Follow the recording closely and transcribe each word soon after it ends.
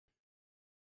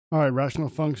All right, rational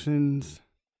functions,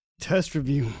 test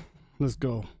review. Let's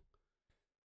go.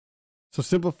 So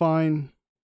simplifying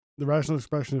the rational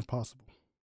expression if possible.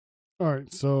 All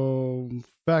right, so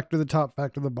factor the top,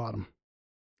 factor the bottom.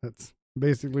 That's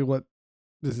basically what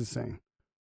this is saying.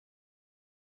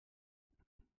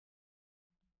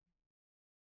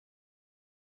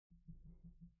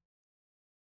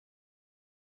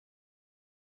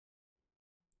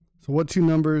 So what two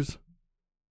numbers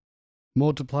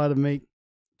multiply to make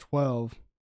 12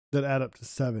 that add up to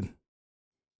 7?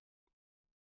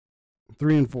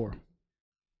 3 and 4.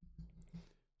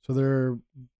 So they're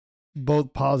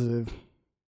both positive.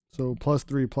 So plus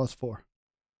 3 plus 4.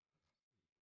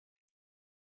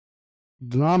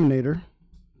 Denominator,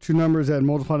 two numbers that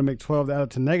multiply to make 12 that add up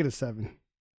to negative 7.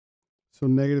 So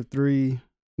negative 3,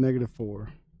 negative 4.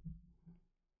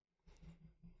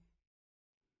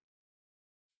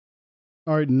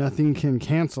 All right, nothing can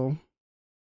cancel.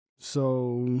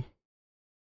 So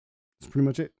that's pretty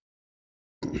much it.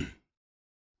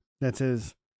 That's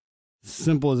as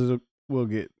simple as it will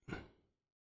get.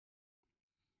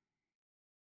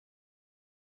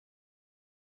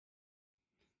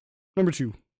 Number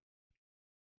 2.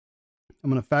 I'm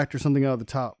going to factor something out of the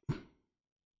top.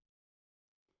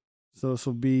 So this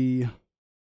will be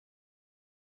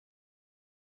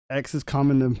x is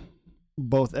common to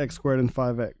both x squared and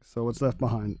 5x. So what's left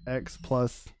behind? X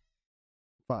plus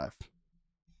 5.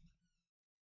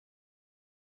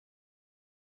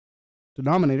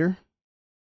 Denominator,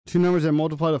 two numbers that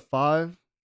multiply to 5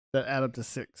 that add up to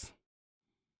 6.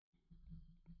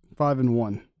 5 and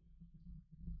 1.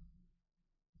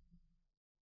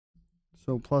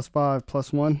 So plus 5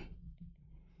 plus 1.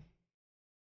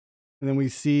 And then we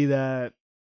see that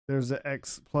there's an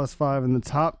x plus 5 in the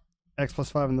top, x plus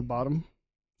 5 in the bottom.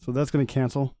 So that's going to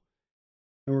cancel.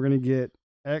 And we're going to get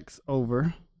x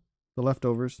over the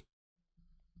leftovers,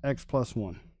 x plus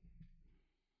 1.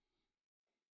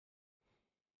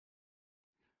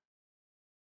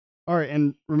 All right,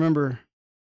 and remember,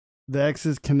 the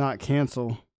x's cannot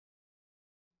cancel.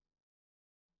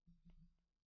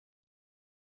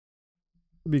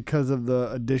 Because of the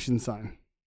addition sign.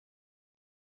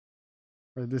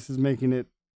 Right, this is making it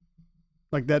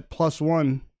like that plus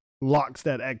 1 locks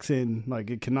that x in, like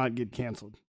it cannot get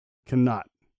canceled. Cannot.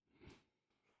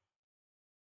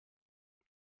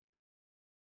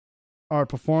 All right,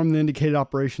 perform the indicated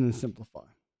operation and simplify.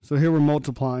 So here we're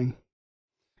multiplying.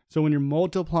 So when you're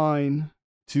multiplying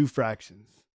two fractions,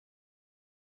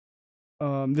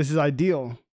 this is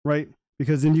ideal, right?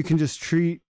 Because then you can just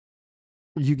treat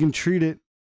it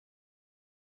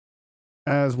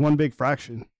as one big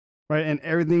fraction, right? And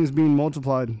everything's being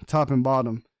multiplied top and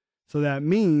bottom. So that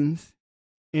means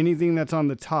anything that's on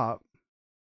the top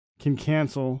can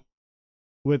cancel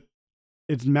with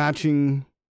its matching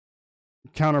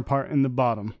counterpart in the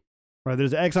bottom, right?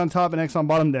 There's x on top and x on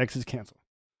bottom, the x's cancel,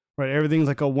 right? Everything's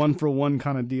like a 1-for-1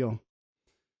 kind of deal.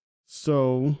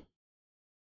 So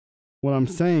what I'm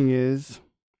saying is,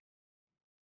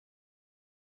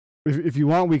 if you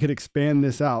want, we could expand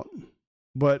this out,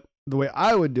 but the way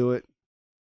I would do it,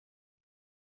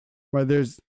 right,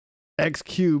 there's x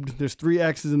cubed, there's 3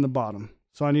 x's in the bottom.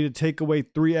 So I need to take away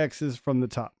 3 x's from the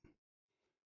top.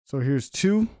 So here's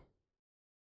 2,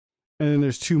 and then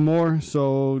there's 2 more.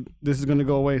 So this is going to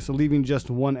go away. So leaving just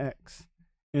 1 x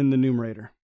in the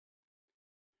numerator.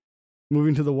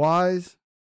 Moving to the y's,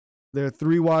 there are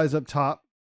 3 y's up top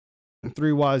and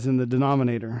 3 y's in the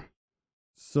denominator.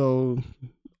 So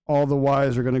all the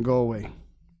y's are going to go away.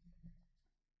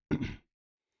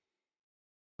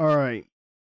 All right.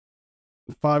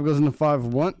 5 goes into 5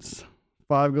 once.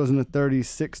 5 goes into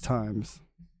 36 times.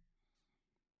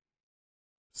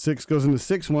 6 goes into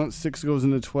 6 once. 6 goes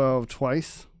into 12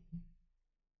 twice.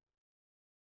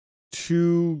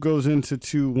 2 goes into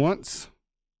 2 once.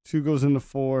 2 goes into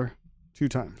 4 2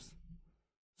 times.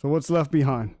 So what's left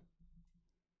behind?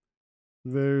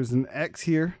 There's an x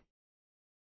here.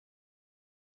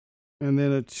 And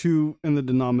then a 2 in the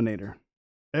denominator.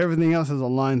 Everything else has a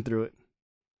line through it.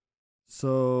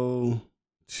 So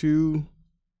 2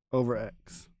 over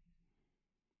x.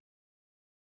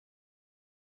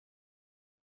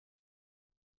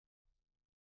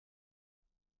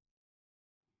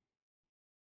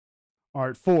 All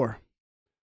right, 4.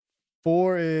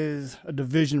 4 is a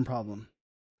division problem.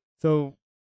 So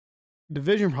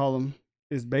division problem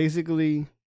is basically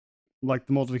like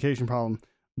the multiplication problem.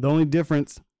 The only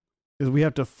difference is we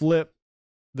have to flip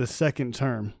the second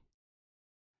term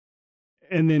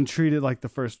and then treat it like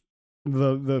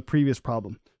the previous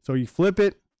problem. So you flip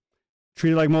it,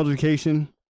 treat it like multiplication,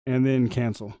 and then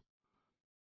cancel.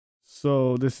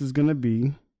 So this is going to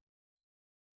be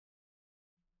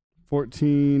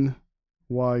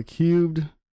 14y cubed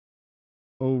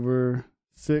over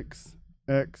 6xy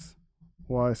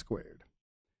squared.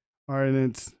 All right, and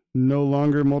it's no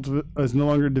longer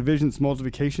division, it's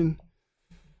multiplication.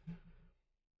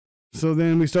 So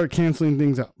then we start canceling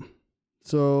things out.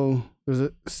 So there's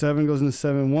a 7 goes into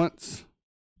 7 once,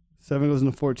 7 goes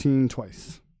into 14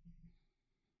 twice.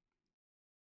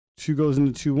 2 goes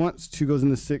into 2 once, 2 goes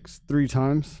into 6 3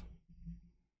 times.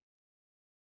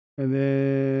 And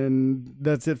then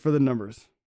that's it for the numbers.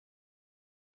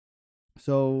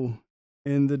 So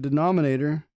in the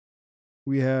denominator,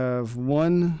 we have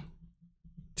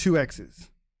 2 x's.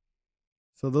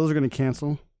 So those are going to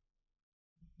cancel.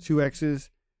 2 x's.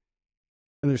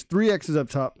 And there's 3 x's up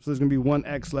top, so there's going to be 1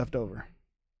 x left over.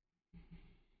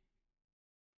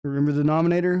 Remember the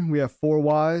denominator? We have 4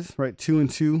 y's, right? 2 and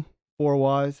 2, 4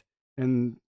 y's,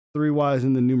 and 3 y's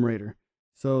in the numerator.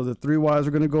 So the 3 y's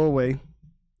are going to go away.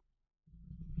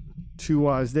 2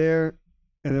 y's there,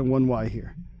 and then 1 y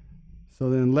here. So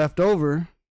then left over,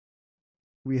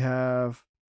 we have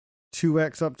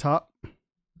 2x up top. You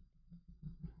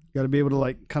got to be able to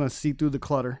like kind of see through the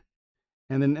clutter.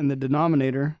 And then in the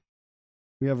denominator,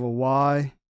 we have a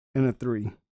y and a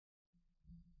 3.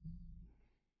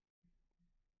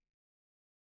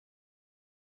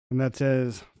 And that's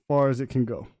as far as it can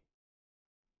go.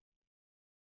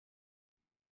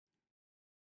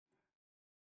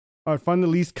 All right, find the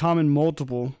least common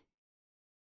multiple.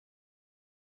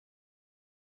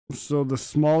 So the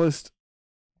smallest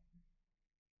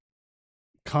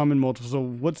common multiple. So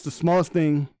what's the smallest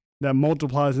thing that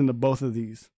multiplies into both of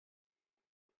these?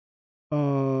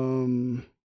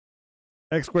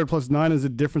 X squared plus 9 is the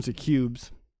difference of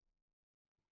cubes.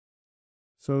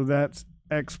 So that's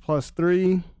x plus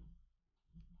 3,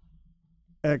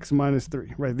 x minus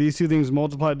 3. Right, these two things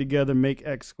multiplied together make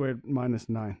x squared minus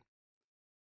 9.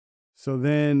 So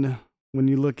then when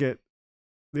you look at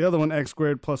the other one, x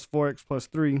squared plus 4x plus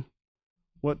 3,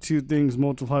 what two things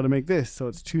multiply to make this? So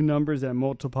it's two numbers that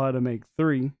multiply to make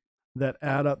 3 that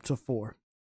add up to 4,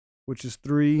 which is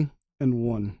 3 and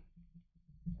 1.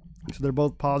 So they're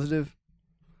both positive.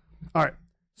 All right,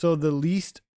 so the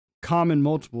least common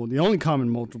multiple, the only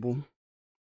common multiple,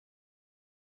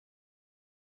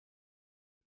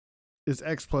 is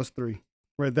x plus 3,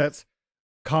 right? That's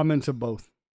common to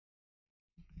both.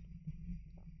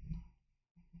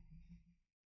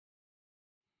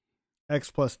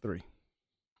 X plus 3.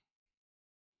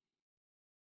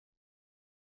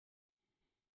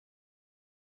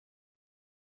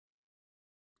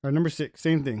 All right, number 6,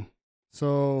 same thing.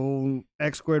 So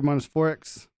x squared minus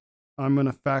 4x, I'm going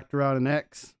to factor out an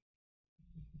x.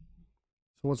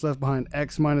 So what's left behind?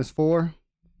 X minus 4,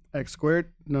 x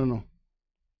squared? No.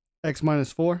 X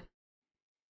minus 4.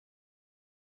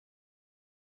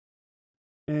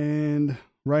 And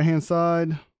right-hand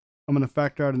side, I'm going to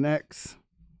factor out an x.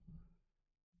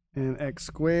 And x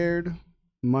squared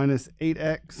minus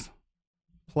 8x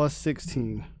plus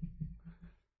 16.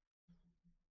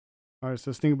 All right,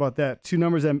 so let's think about that. Two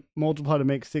numbers that multiply to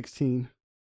make 16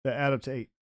 that add up to 8.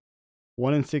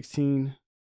 1 and 16,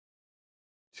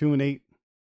 2 and 8,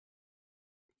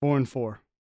 4 and 4.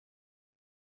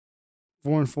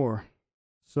 4 and 4.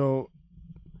 So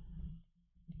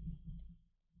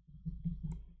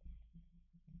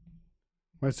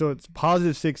right, so it's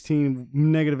positive 16,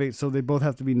 negative 8, so they both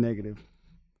have to be negative.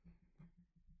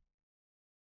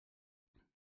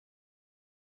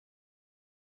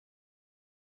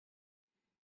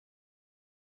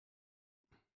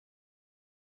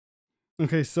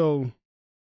 Okay, so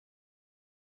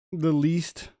the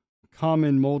least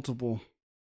common multiple.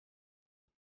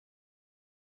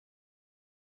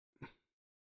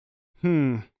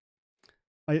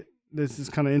 This is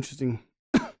kind of interesting.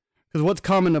 Because what's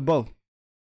common to both?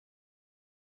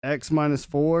 X minus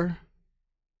 4,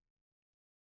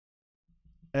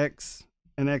 x,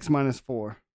 and x minus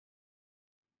 4.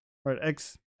 Right,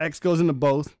 x goes into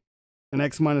both, and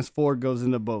x minus 4 goes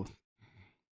into both.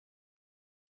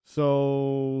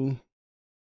 So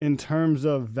in terms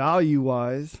of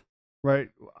value-wise, right,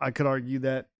 I could argue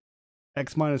that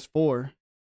x minus 4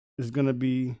 is going to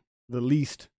be the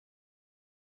least,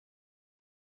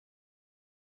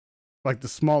 like the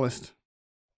smallest.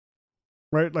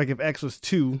 Right? Like if x was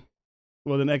 2,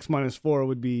 well then x minus 4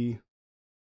 would be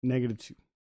negative 2.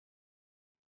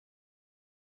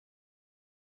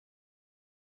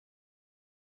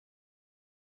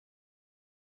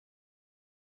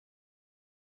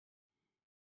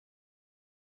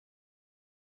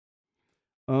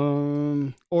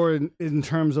 Or in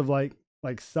terms of like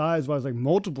size wise, like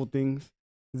multiple things,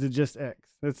 is it just x?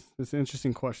 That's an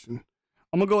interesting question.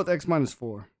 I'm gonna go with x minus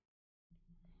 4.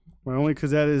 Right, only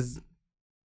because that is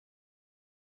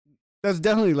that's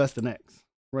definitely less than x,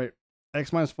 right?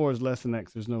 X minus 4 is less than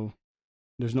x. There's no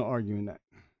arguing that.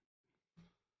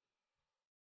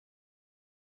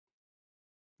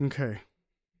 Okay.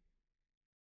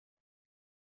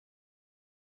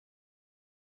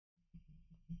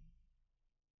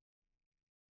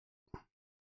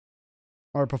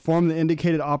 All right, perform the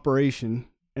indicated operation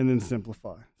and then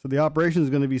simplify. So the operation is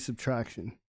going to be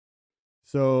subtraction.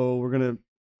 So we're going to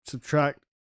subtract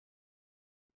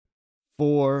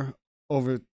 4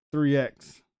 over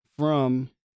 3x from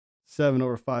 7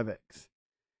 over 5x.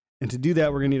 And to do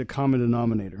that, we're going to need a common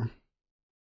denominator.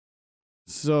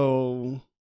 So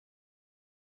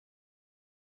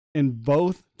in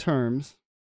both terms,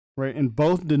 right, in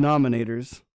both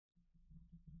denominators,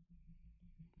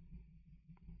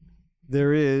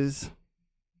 there is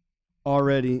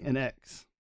already an x.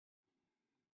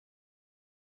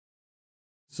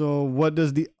 So what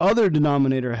does the other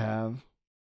denominator have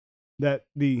that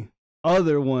the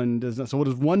other one does not? So what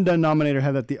does one denominator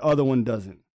have that the other one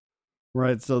doesn't?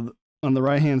 Right, so on the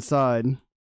right-hand side,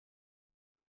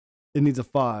 it needs a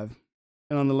 5.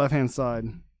 And on the left-hand side,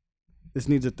 this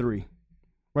needs a 3.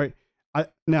 Right?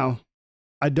 Now,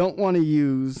 I don't want to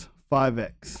use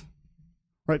 5x.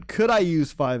 Right? Could I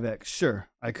use 5x? Sure,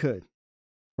 I could.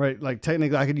 Right? Like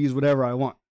technically I could use whatever I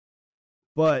want.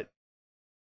 But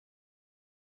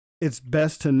it's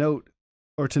best to note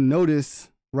or to notice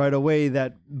right away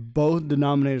that both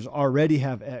denominators already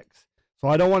have x. So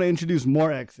I don't want to introduce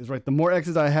more x's, right? The more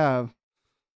x's I have,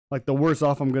 like the worse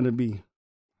off I'm going to be.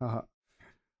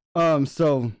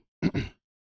 So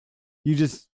you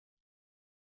just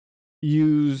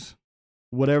use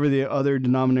whatever the other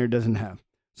denominator doesn't have.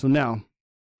 So now,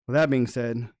 with that being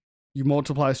said, you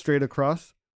multiply straight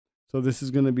across. So this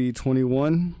is going to be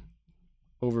 21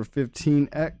 over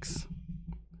 15x.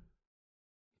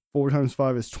 4 times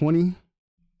 5 is 20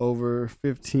 over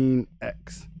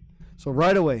 15x. So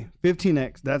right away,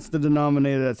 15x, that's the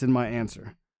denominator that's in my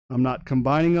answer. I'm not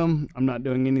combining them. I'm not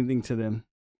doing anything to them.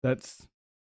 That's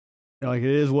like, it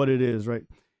is what it is, right?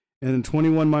 And then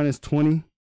 21 minus 20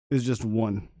 is just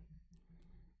 1.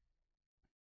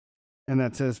 And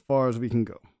that's as far as we can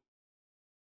go.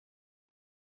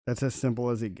 That's as simple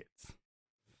as it gets.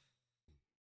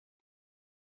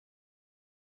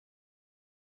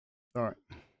 All right.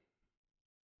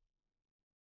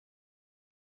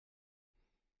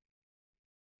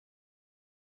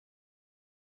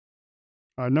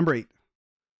 Number 8.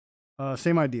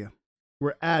 Same idea.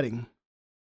 We're adding.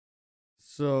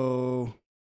 So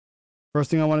first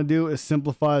thing I want to do is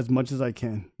simplify as much as I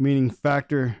can, meaning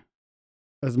factor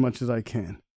as much as I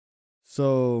can.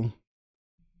 So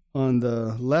on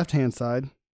the left-hand side,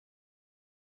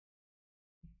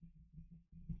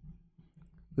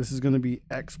 this is going to be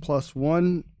x plus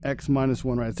 1, x minus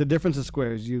 1, right? It's a difference of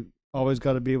squares. You always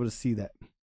got to be able to see that.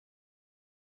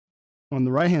 On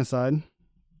the right-hand side,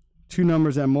 two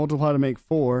numbers that multiply to make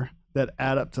 4 that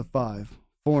add up to 5,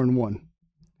 4 and 1.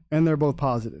 And they're both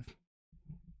positive.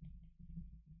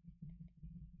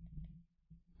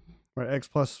 Right, x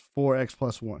plus 4, x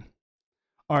plus 1.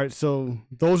 All right, so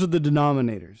those are the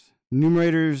denominators.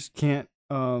 Numerators can't,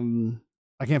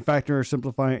 I can't factor or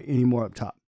simplify anymore up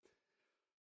top.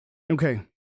 Okay,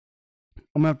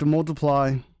 I'm gonna have to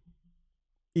multiply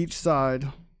each side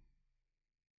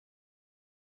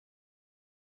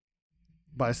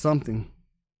by something.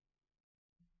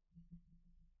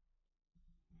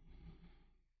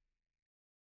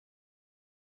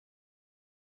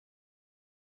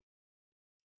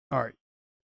 All right,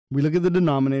 we look at the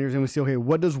denominators and we see, okay,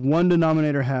 what does one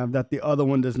denominator have that the other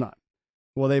one does not?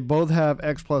 Well, they both have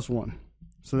x plus 1,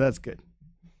 so that's good.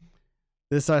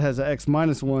 This side has an x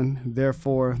minus 1,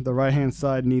 therefore the right-hand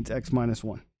side needs x minus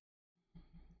 1.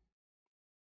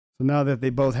 So now that they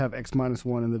both have x minus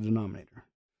 1 in the denominator.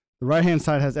 The right-hand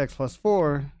side has x plus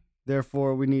 4,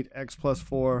 therefore we need x plus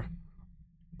 4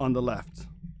 on the left,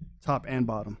 top and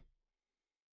bottom.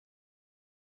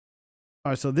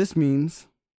 All right, so this means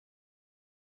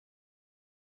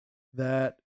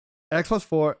that x plus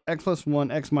 4, x plus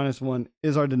 1, x minus 1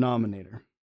 is our denominator.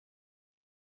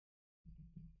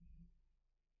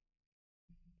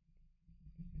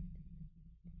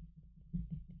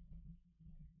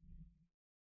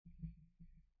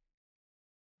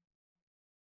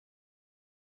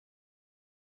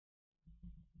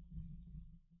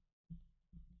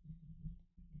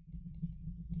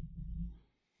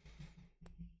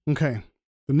 Okay,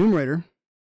 the numerator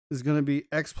is going to be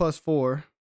x plus 4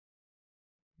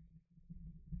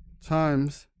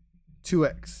 times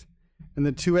 2x, and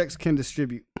the 2x can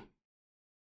distribute. So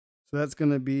that's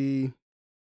going to be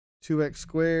 2x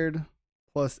squared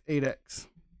plus 8x.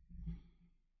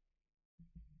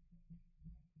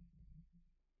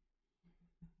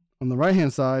 On the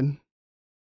right-hand side,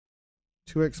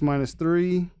 2x minus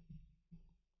 3,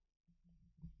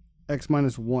 x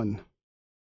minus 1.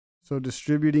 So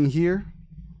distributing here,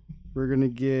 we're going to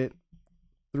get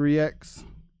 3x,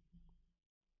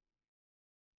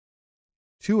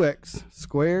 2x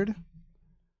squared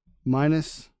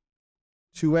minus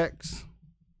 2x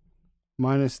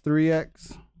minus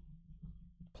 3x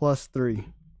plus 3.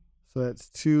 So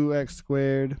that's 2x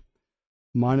squared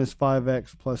minus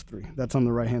 5x plus 3. That's on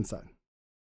the right-hand side.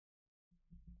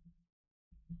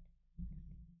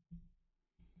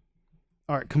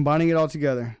 All right, combining it all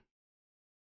together.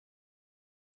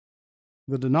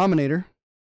 The denominator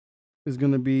is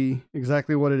going to be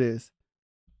exactly what it is.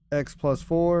 X plus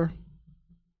 4,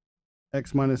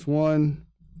 x minus 1,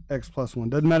 x plus 1.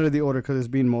 Doesn't matter the order because it's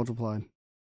being multiplied.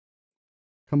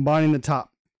 Combining the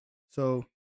top. So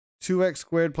 2x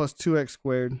squared plus 2x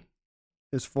squared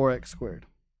is 4x squared.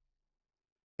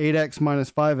 8x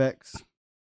minus 5x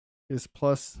is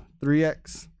plus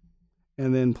 3x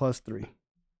and then plus 3.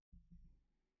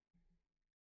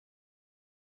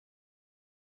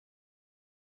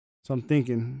 So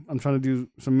I'm trying to do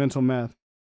some mental math.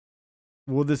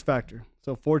 Will this factor?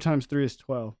 So 4 times 3 is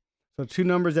 12. So two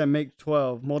numbers that make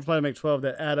 12, multiply to make 12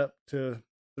 that add up to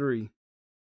 3.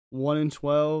 1 and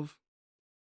 12,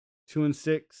 2 and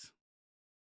 6,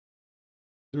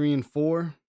 3 and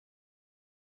 4,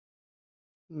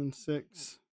 2 and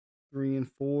 6, 3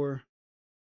 and 4.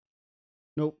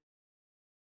 Nope.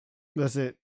 That's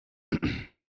it.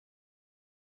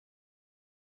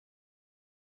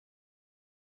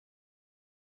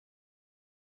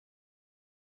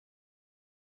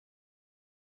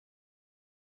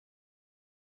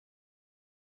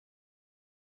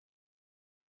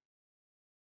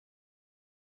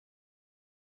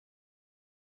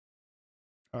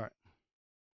 All right.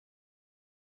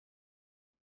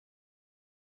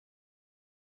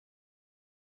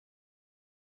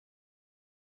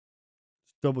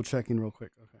 Just double checking real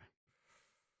quick. Okay.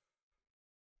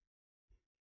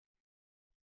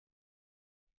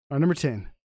 All right, number 10.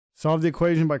 Solve the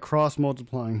equation by cross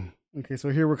multiplying. Okay, so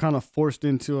here we're kind of forced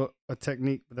into a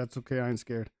technique, but that's okay. I ain't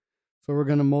scared. So we're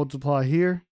going to multiply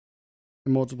here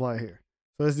and multiply here.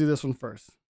 So let's do this one first.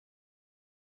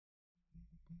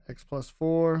 X plus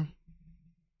 4,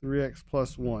 3x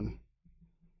plus 1.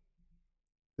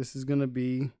 This is going to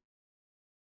be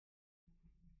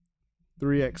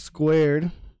 3x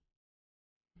squared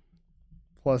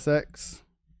plus x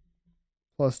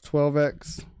plus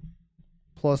 12x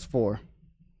plus 4.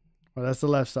 Well, that's the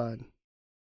left side.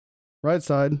 Right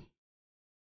side,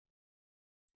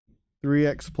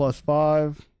 3x plus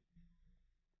 5,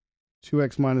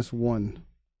 2x minus 1.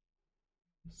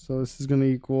 So this is going to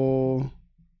equal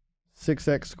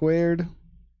 6x squared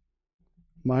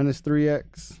minus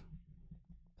 3x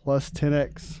plus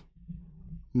 10x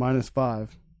minus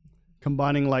 5.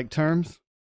 Combining like terms,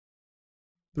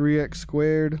 3x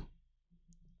squared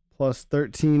plus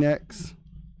 13x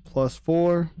plus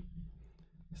 4,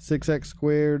 6x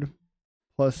squared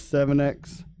plus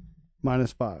 7x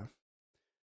minus 5.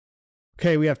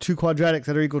 Okay, we have two quadratics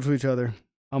that are equal to each other.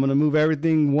 I'm going to move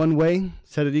everything one way,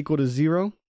 set it equal to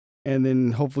 0, and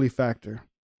then hopefully factor.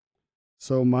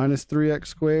 So minus 3x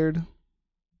squared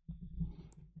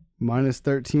minus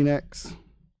 13x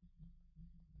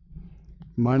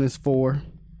minus 4.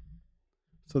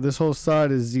 So this whole side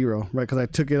is 0, right? Because I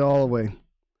took it all away.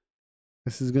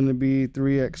 This is going to be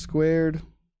 3x squared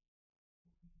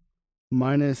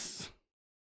minus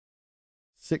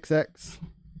 6x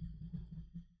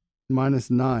minus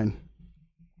 9.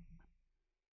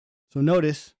 So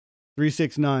notice 3,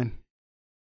 6, 9.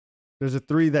 There's a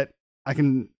 3 that I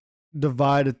can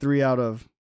divide a 3 out of,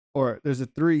 or there's a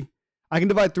 3. I can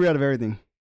divide 3 out of everything,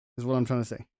 is what I'm trying to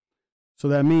say. So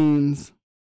that means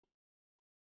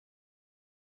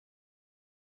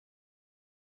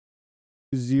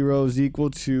zero is equal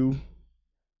to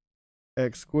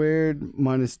x squared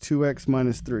minus 2x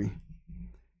minus 3.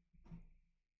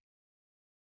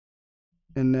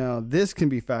 And now this can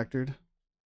be factored.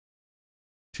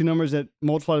 Two numbers that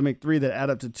multiply to make 3 that add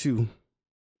up to 2.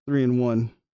 3 and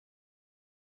 1.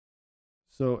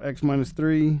 So x minus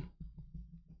 3.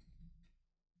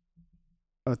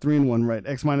 3 and 1, right?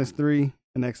 X minus 3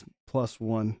 and x plus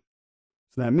 1.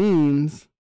 So that means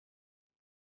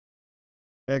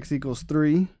x equals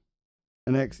 3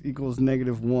 and x equals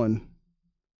negative 1.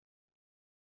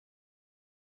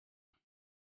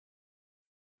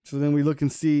 So then we look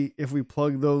and see if we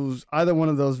plug those, either one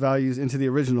of those values into the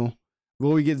original,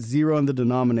 will we get 0 in the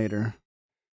denominator?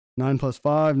 9 plus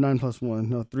 5, 9 plus 1.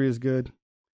 No, 3 is good.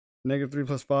 Negative 3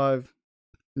 plus 5,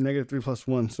 negative 3 plus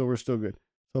 1. So we're still good.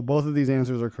 So both of these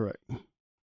answers are correct.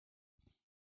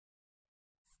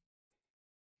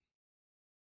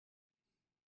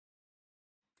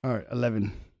 All right,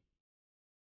 11.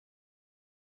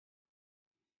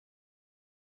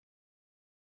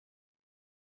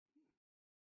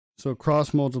 So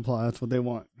cross multiply, that's what they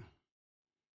want.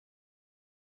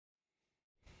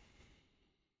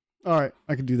 All right,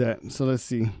 I can do that. So let's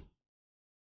see.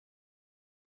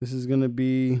 This is going to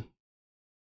be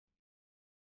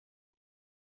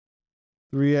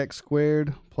 3x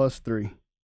squared plus 3.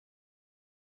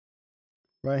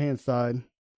 Right hand side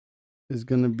is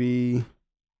going to be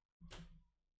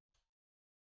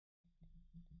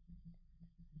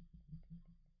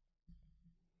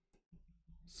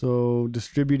so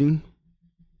distributing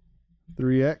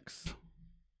 3x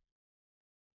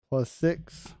plus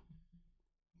 6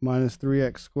 minus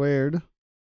 3x squared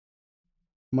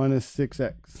minus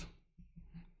 6x.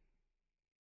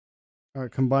 All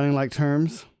right, combining like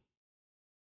terms,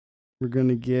 we're going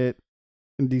to get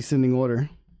in descending order.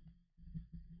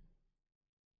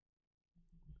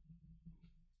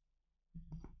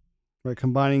 Right,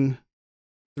 combining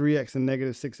 3x and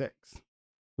negative 6x.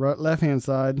 Right, left hand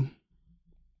side.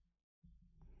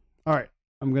 All right,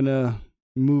 I'm going to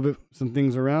move some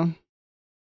things around.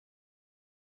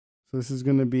 So this is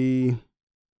going to be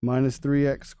minus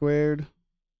 3x squared.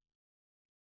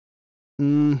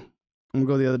 I'm going to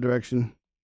go the other direction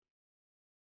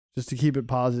just to keep it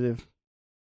positive.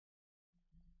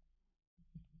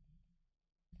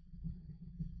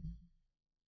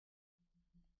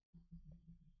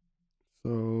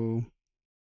 So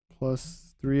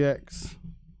plus 3x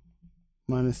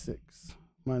minus 6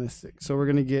 minus 6. So we're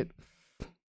going to get,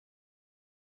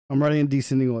 I'm writing in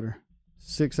descending order,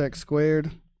 6x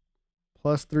squared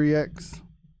plus 3x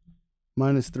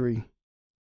minus 3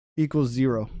 equals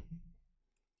 0.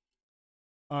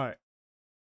 All right.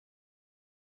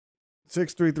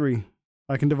 633.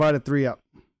 I can divide a 3 out.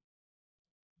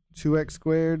 2x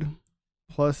squared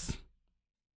plus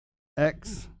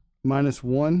x minus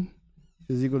 1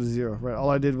 is equal to 0. Right. All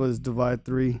I did was divide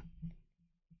 3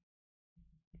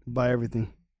 by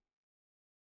everything.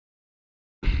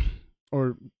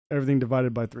 Or everything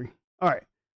divided by 3. All right.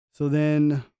 So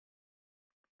then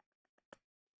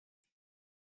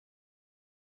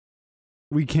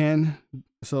we can,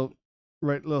 so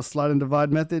right, little slide and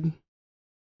divide method.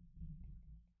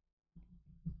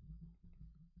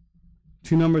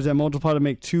 Two numbers that multiply to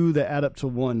make 2 that add up to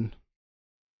 1.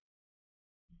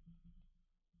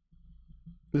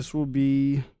 This will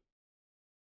be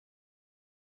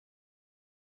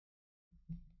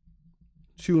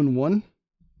 2 and 1.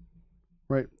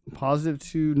 Right, positive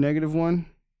 2, negative 1.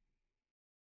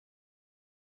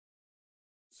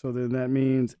 So then that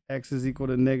means x is equal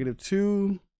to negative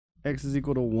 2, x is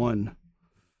equal to 1.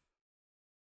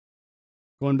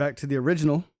 Going back to the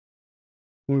original,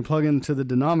 when we plug into the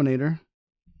denominator,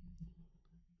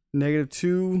 negative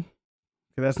 2, okay,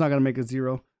 that's not going to make a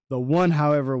 0. The 1,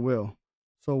 however, will.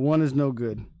 So 1 is no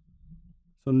good.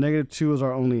 So negative 2 is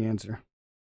our only answer.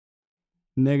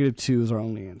 Negative 2 is our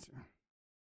only answer.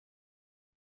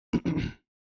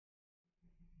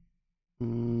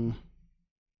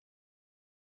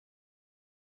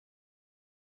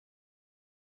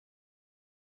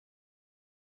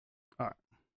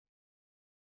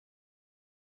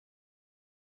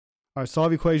 All right,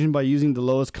 solve equation by using the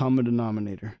lowest common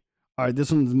denominator. All right, this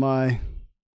one's my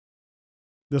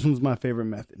favorite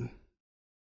method.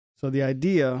 So the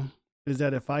idea is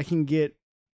that if I can get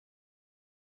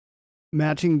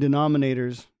matching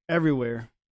denominators everywhere,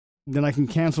 then I can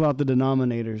cancel out the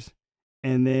denominators,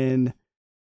 and then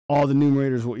all the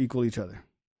numerators will equal each other.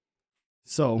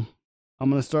 So I'm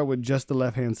going to start with just the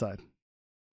left-hand side.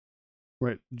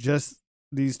 Right, just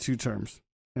these two terms.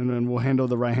 And then we'll handle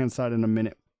the right-hand side in a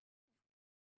minute.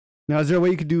 Now, is there a way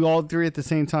you could do all three at the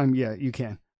same time? Yeah, you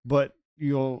can. But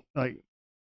you'll, like,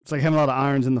 it's like having a lot of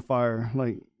irons in the fire.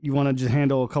 Like, you want to just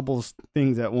handle a couple of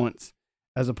things at once,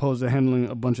 as opposed to handling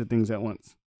a bunch of things at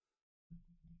once.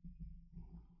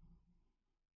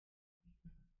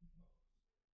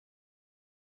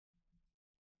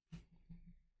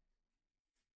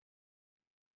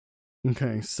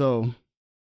 Okay, so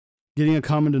getting a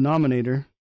common denominator,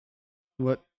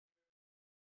 what?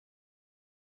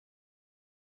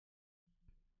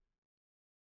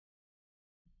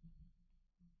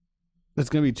 That's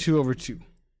going to be 2 over 2.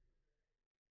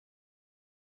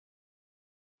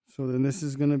 So then this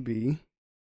is going to be,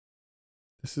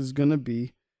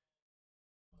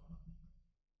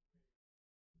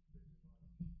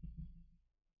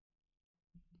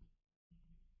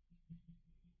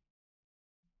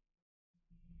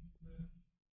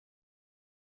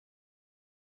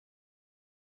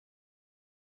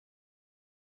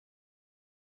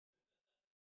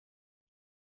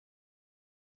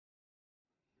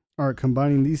 All right,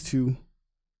 combining these two,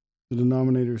 the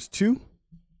denominator is 2.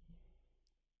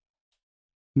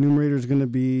 Numerator is going to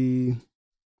be,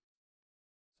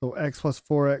 so x plus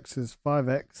 4x is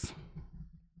 5x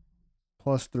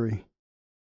plus 3. So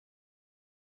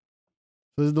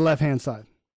this is the left-hand side.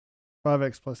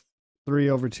 5x plus 3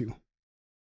 over 2.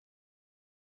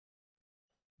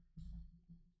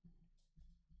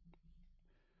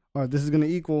 All right, this is going to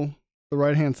equal the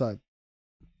right-hand side.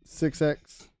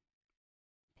 6x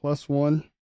plus 1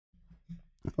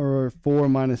 or 4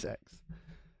 minus x.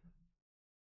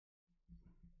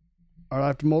 All right, I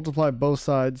have to multiply both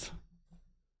sides,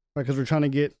 right, because we're trying to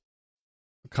get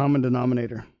a common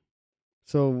denominator.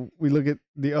 So we look at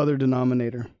the other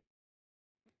denominator.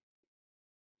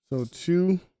 So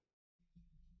 2,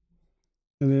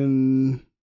 and then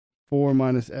 4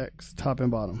 minus x, top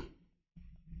and bottom.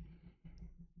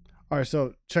 All right,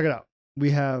 so check it out.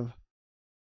 We have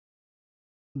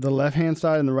the left-hand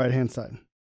side and the right-hand side.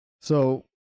 So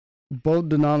both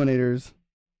denominators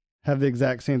have the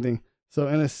exact same thing. So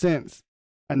in a sense,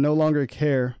 I no longer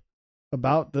care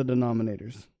about the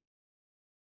denominators.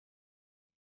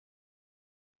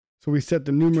 So we set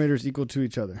the numerators equal to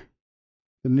each other.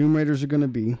 The numerators are going to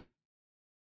be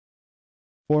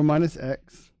 4 minus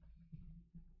x,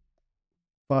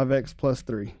 5x plus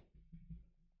 3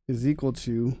 is equal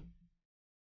to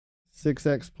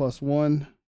 6x plus 1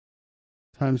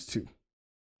 times 2.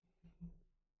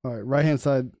 All right, right-hand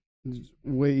side is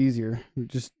way easier. You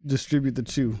just distribute the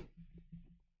 2.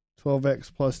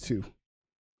 12x plus 2.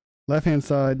 Left-hand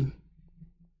side,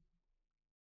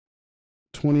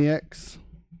 20x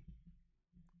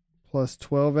plus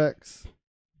 12x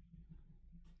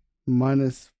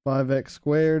minus 5x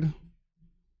squared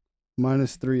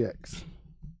minus 3x.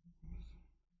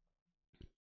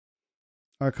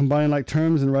 All right, combining like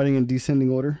terms and writing in descending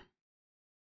order.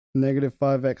 Negative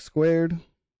 5x squared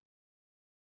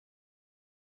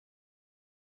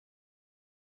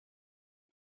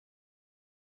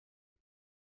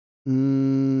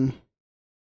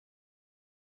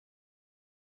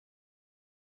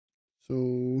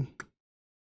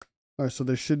all right, so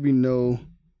there should be no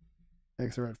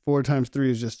x. All right, 4 times 3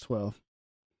 is just 12.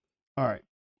 All right,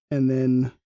 and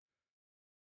then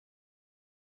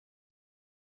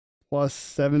plus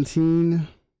 17x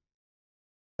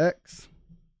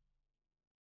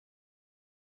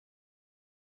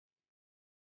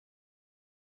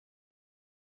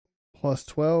plus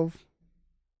 12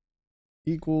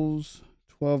 equals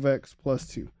 12x plus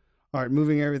 2. All right,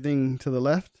 moving everything to the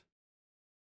left.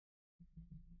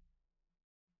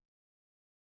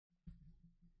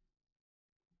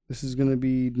 This is going to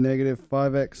be negative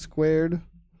 5x squared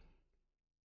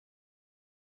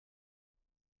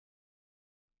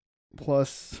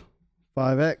plus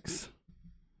 5x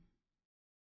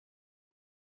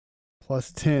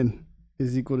plus 10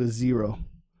 is equal to 0. All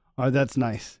right, that's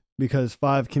nice because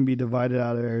 5 can be divided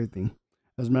out of everything.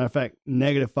 As a matter of fact,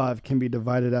 negative 5 can be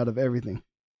divided out of everything.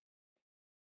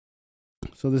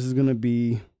 So this is going to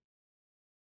be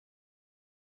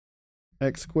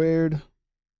x squared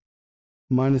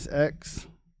minus x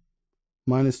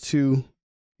minus 2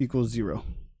 equals 0. All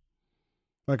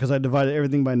right, because I divided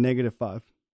everything by negative 5.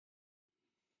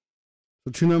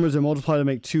 So two numbers that multiply to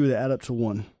make 2 that add up to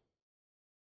 1.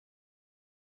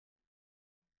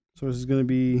 So this is going to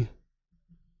be, do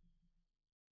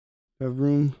I have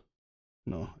room?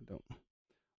 No, I don't.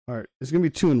 All right, it's going to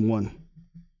be 2 and 1.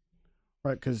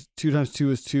 Right, because 2 times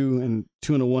 2 is 2, and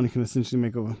 2 and a 1 can essentially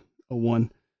make a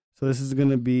 1. So this is going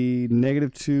to be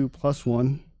negative 2 plus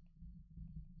 1.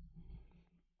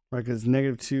 Right, because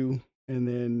negative 2, and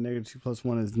then negative 2 plus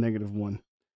 1 is negative 1.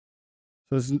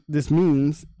 So this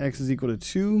means x is equal to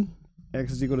 2,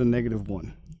 x is equal to negative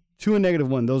 1. 2 and negative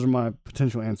 1, those are my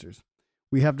potential answers.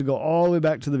 We have to go all the way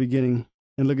back to the beginning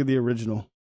and look at the original.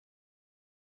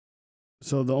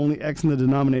 So the only x in the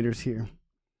denominator is here.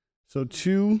 So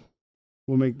 2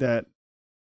 will make that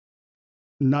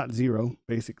not 0,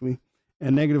 basically.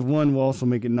 And negative 1 will also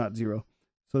make it not 0.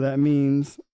 So that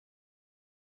means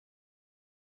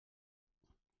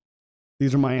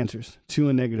these are my answers, 2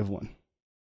 and negative 1.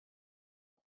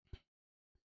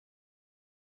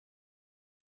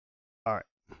 All right.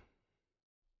 Let's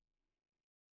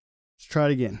try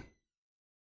it again.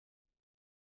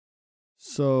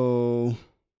 So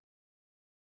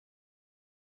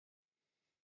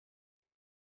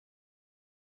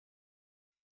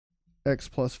x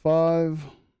plus 5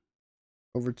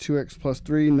 over 2x plus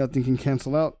 3, nothing can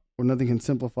cancel out, or nothing can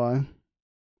simplify,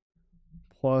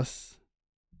 plus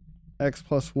x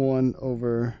plus 1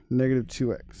 over negative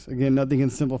 2x. Again, nothing can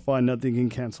simplify, nothing can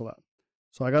cancel out.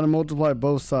 So I got to multiply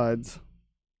both sides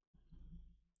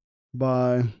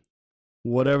by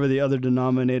whatever the other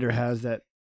denominator has that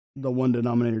the one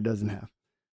denominator doesn't have.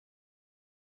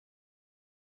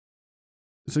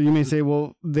 So you may say,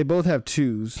 well, they both have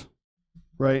 2's,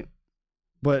 right?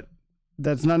 But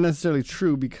that's not necessarily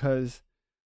true because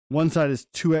one side is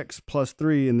 2x plus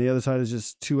 3 and the other side is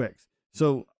just 2x.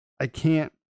 So I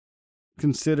can't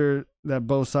consider that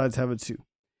both sides have a 2.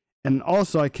 And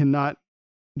also I cannot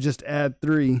just add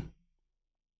 3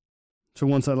 to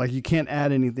one side. Like, you can't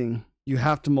add anything. You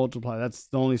have to multiply. That's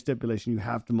the only stipulation. You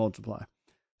have to multiply.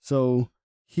 So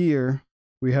here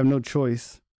we have no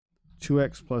choice.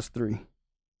 2x plus 3,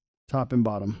 top and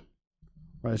bottom.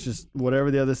 Right? It's just whatever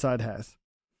the other side has.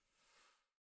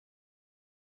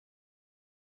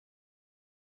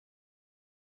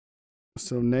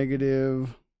 So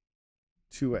negative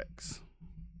 2x.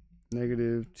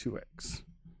 Negative 2x.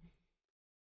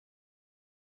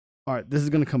 All right, this is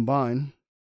going to combine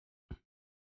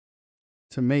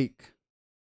to make,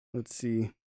 let's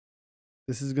see,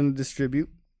 this is going to distribute.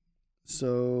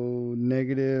 So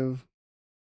negative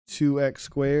 2x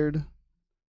squared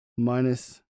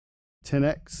minus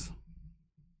 10x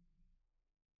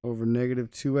over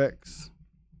negative 2x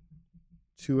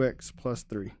plus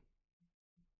 3.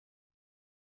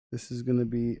 This is going to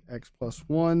be x plus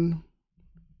 1,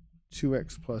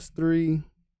 2x plus 3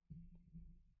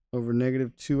 over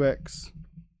negative 2x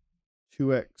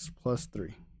plus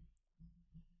 3.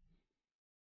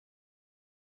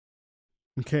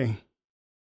 Okay.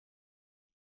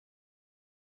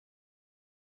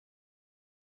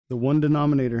 The one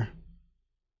denominator,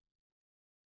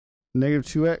 negative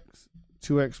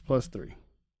 2x plus 3.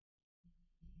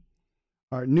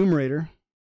 All right, numerator,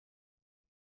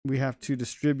 we have to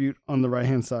distribute on the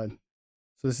right-hand side.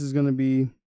 So this is going to be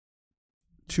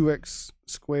 2x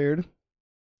squared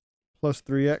plus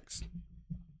 3x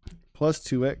plus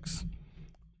 2x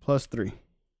plus 3,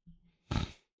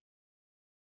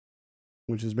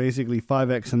 which is basically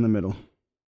 5x in the middle.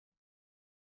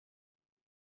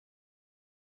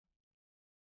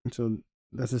 So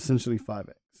that's essentially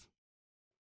 5x.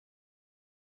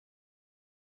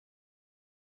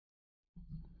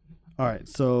 All right,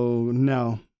 so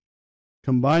now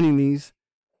combining these,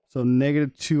 so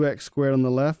negative 2x squared on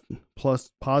the left plus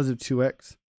positive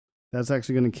 2x, that's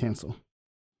actually going to cancel.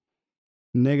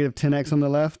 Negative 10x on the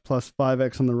left plus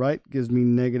 5x on the right gives me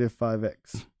negative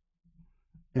 5x.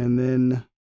 And then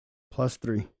plus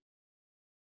 3.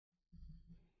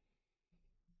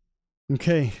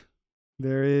 Okay,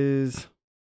 there is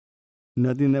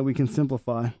nothing that we can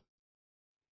simplify.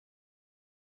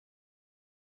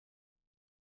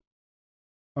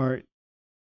 All right,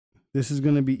 this is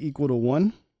going to be equal to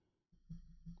 1.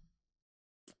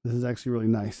 This is actually really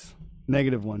nice.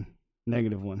 Negative 1,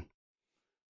 negative 1.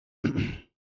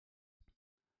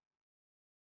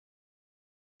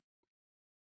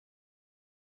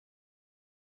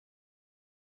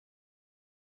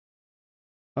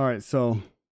 All right, so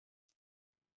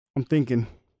I'm thinking,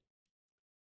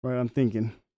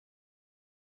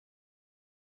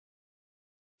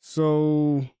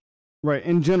 So, right,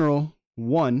 in general,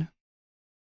 1,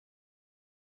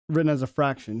 written as a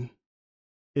fraction,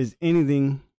 is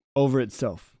anything over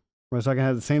itself. Right, so I can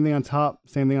have the same thing on top,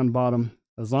 same thing on bottom.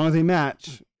 As long as they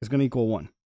match, it's going to equal 1.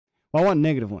 Well, I want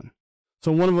negative 1.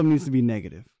 So one of them needs to be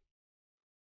negative.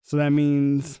 So that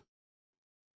means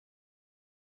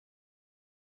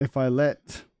if I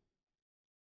let,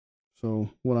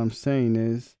 so what I'm saying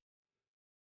is,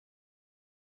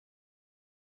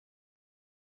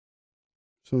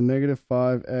 so negative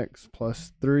 5x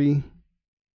plus 3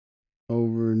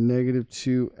 over negative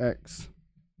 2x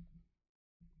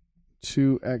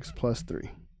plus 3.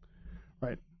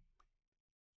 Right.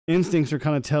 Instincts are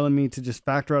kind of telling me to just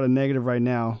factor out a negative right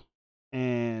now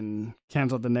and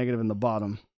cancel out the negative in the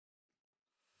bottom.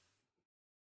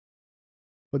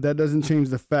 But that doesn't change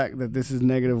the fact that this is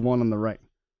negative 1 on the right.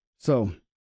 So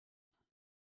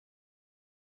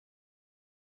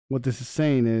what this is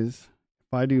saying is,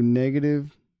 if I do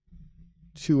negative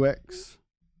 2x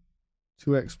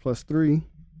plus 3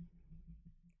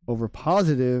 over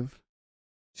positive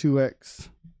 2x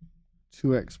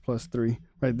plus 3,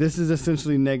 right? This is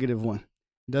essentially negative 1.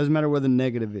 It doesn't matter where the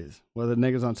negative is, whether the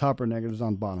negative's on top or negative's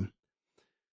on bottom.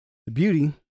 The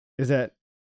beauty is that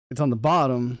it's on the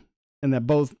bottom and that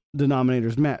both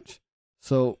denominators match.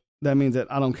 So that means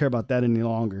that I don't care about that any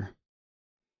longer.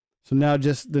 So now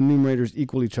just the numerators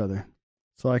equal each other.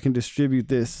 So I can distribute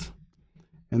this,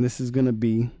 and this is going to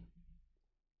be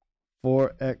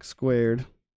 4x squared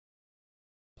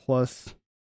plus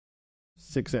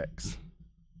 6x.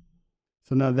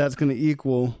 So now that's going to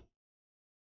equal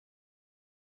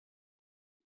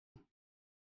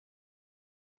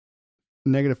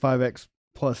negative 5x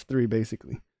plus 3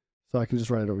 basically. So I can just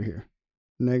write it over here.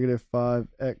 Negative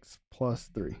 5x plus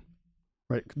 3.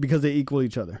 Right, because they equal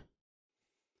each other.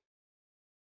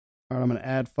 All right, I'm going to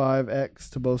add 5x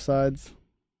to both sides.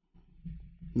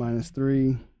 Minus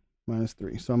 3, minus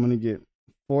 3. So I'm going to get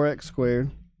 4x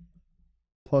squared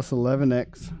plus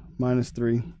 11x minus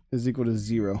 3 is equal to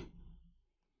 0.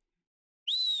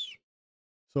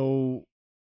 So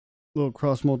little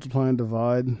cross multiply and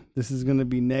divide. This is going to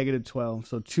be negative 12.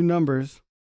 So two numbers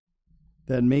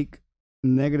that make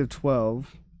negative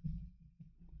 12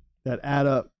 that add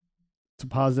up to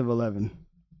positive 11.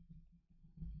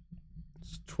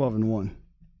 It's 12 and 1.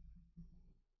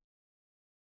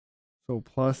 So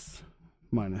plus,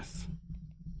 minus.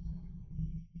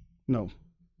 No.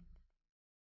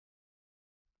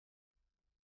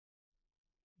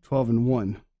 12 and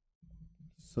 1.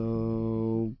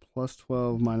 So plus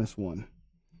 12 minus 1.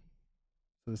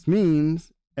 So this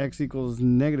means x equals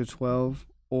negative 12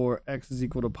 or x is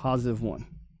equal to positive 1.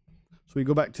 So we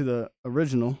go back to the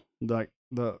original, like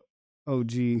the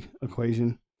OG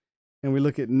equation, and we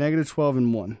look at negative 12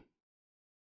 and 1.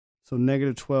 So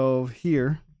negative 12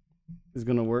 here is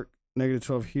going to work. Negative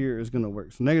 12 here is going to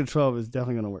work. So negative 12 is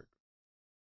definitely going to work.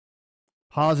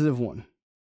 Positive 1.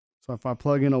 So if I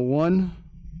plug in a 1,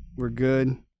 we're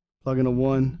good. Plug in a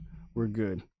 1, we're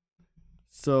good.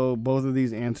 So both of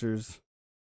these answers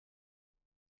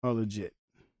are legit.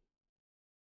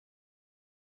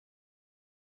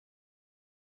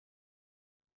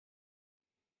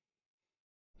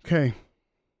 Okay.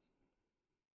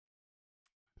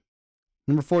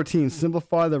 Number 14,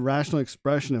 simplify the rational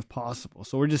expression if possible.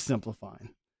 So we're just simplifying.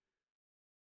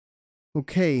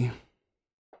 Okay.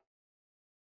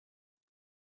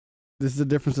 This is a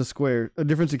difference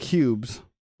of cubes,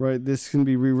 right? This can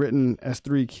be rewritten as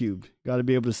 3 cubed. Got to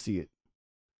be able to see it.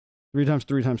 3 times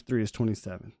 3 times 3 is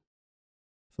 27.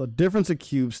 So a difference of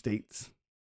cubes states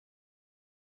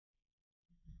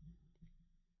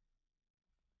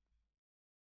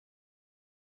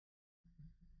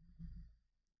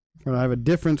I have a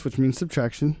difference, which means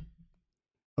subtraction,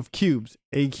 of cubes,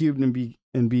 a cubed and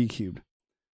b cubed.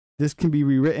 This can be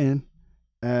rewritten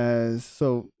as,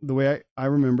 so the way I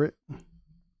remember it,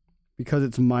 because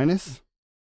it's minus,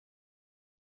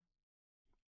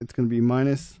 it's going to be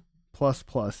minus plus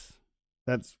plus.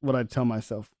 That's what I tell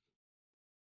myself.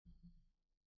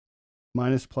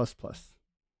 Minus plus plus.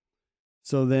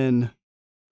 So then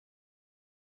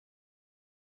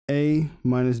a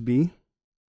minus b,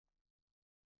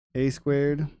 a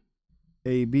squared,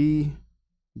 ab,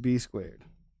 b squared.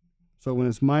 So when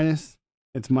it's minus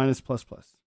plus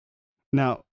plus.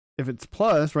 Now, if it's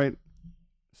plus, right,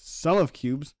 sum of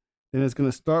cubes, then it's going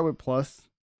to start with plus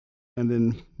and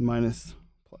then minus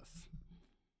plus.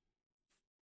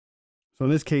 So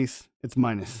in this case, it's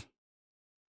minus.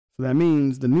 So that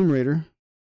means the numerator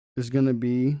is going to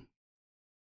be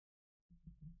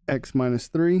x minus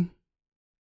 3,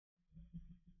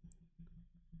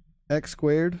 x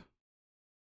squared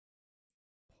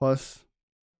plus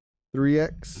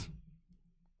 3x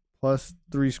plus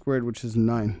 3 squared, which is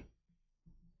 9.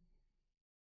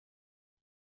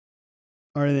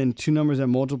 All right, then two numbers that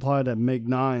multiply that make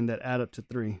 9 that add up to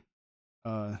 3.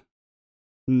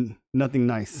 Nothing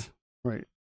nice, right?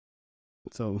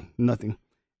 So nothing.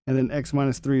 And then x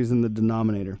minus 3 is in the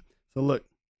denominator. So look,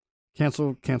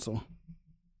 cancel, cancel.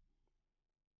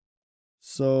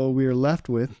 So we are left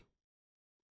with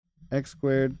x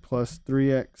squared plus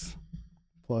 3x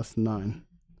plus 9.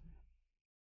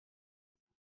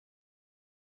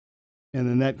 And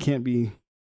then that can't be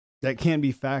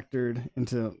factored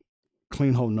into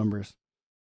clean whole numbers,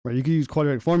 right? You can use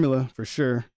quadratic formula for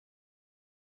sure.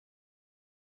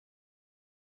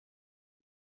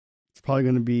 It's probably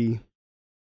going to be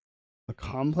a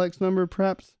complex number,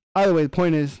 perhaps. Either way, the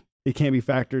point is it can't be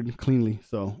factored cleanly,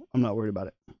 so I'm not worried about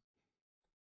it.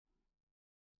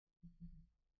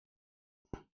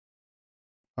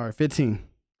 All right, 15.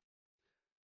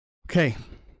 Okay.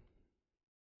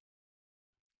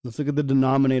 Let's look at the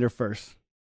denominator first.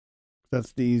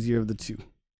 That's the easier of the two.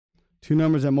 Two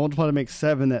numbers that multiply to make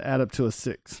 7 that add up to a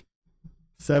 6.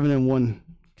 7 and 1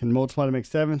 can multiply to make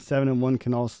 7. 7 and 1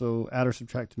 can also add or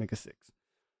subtract to make a 6.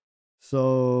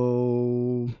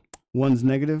 So 1's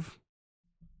negative.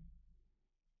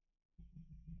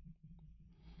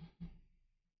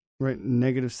 Right,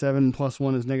 negative 7 plus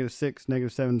 1 is negative 6.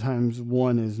 Negative 7 times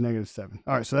 1 is negative 7.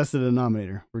 All right, so that's the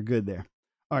denominator. We're good there.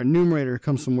 All right, numerator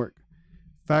comes some work.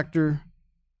 Factor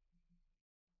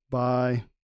by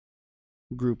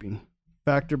grouping.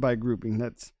 Factor by grouping.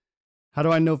 That's, how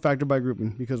do I know factor by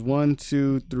grouping? Because 1,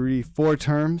 2, 3, 4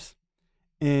 terms,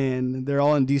 and they're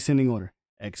all in descending order.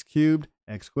 x cubed,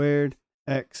 x squared,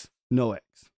 x, no x.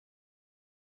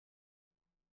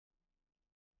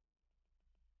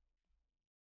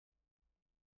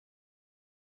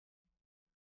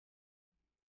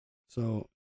 So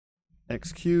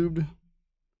x cubed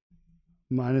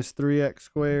minus 3x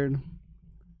squared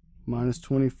minus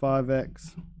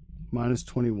 25x minus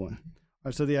 21. All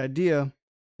right, so the idea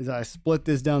is I split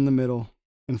this down the middle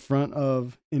in front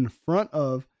of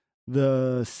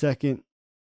the second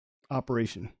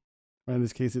operation. Right, in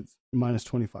this case, it's minus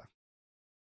 25.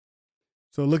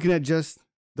 So looking at just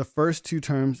the first two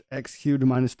terms, x cubed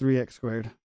minus 3x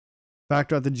squared,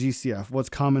 factor out the GCF. What's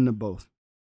common to both?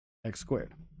 X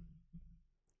squared.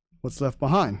 What's left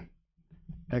behind?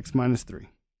 X minus 3.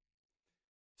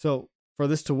 So for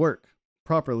this to work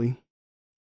properly,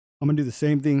 I'm going to do the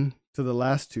same thing to the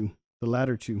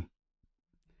latter two.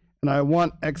 And I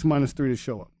want x minus 3 to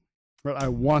show up. Right? I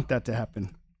want that to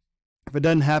happen. If it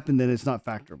doesn't happen, then it's not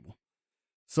factorable.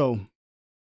 So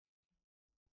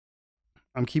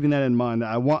I'm keeping that in mind.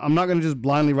 That I'm not going to just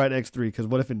blindly write x3 because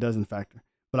what if it doesn't factor?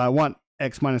 But I want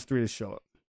x minus 3 to show up.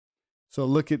 So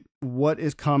look at what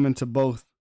is common to both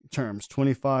terms,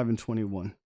 25 and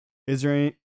 21. Is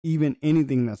there even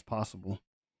anything that's possible?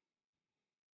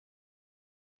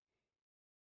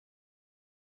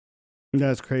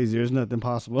 That's crazy. There's nothing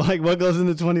possible. Like what goes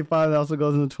into 25 that also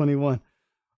goes into 21.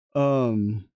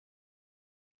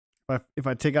 If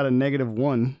I take out a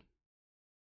 -1,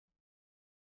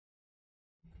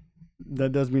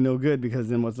 that does me no good because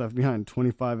then what's left behind?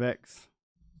 25x,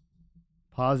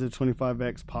 positive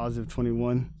 25x, positive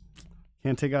 21.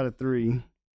 Can't take out a 3.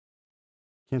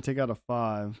 Can't take out a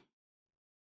 5.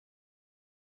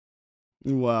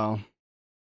 Wow.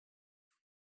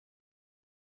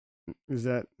 Is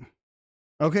that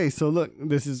okay? So look,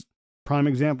 this is prime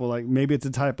example. Like maybe it's a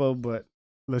typo, but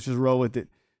let's just roll with it.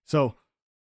 So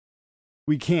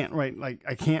we can't, right? Like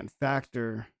I can't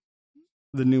factor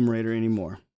the numerator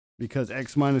anymore because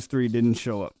x minus 3 didn't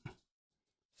show up.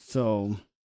 So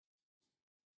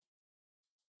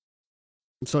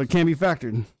it can't be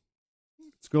factored.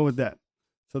 Let's go with that.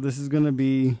 So this is going to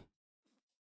be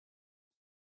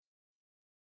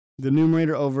the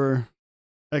numerator over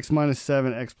x minus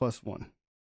 7, x plus 1.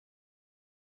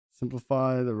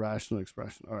 Simplify the rational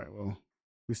expression. All right, well,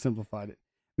 we simplified it.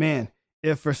 Man,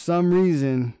 if for some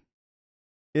reason,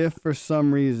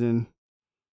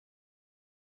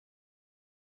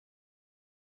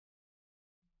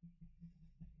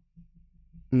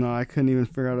 no, I couldn't even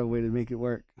figure out a way to make it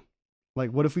work.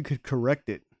 Like, what if we could correct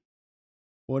it?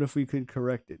 What if we could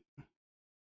correct it?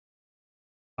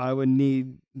 I would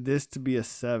need this to be a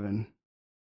 7.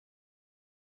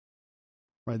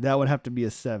 Right, that would have to be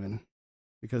a 7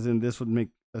 because then this would make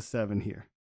a 7 here.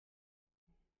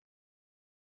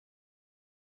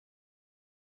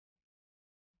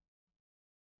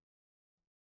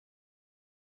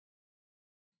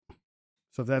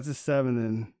 So if that's a 7,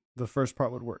 then the first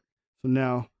part would work. So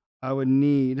now I would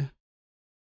need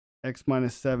x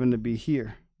minus 7 to be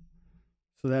here.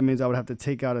 So that means I would have to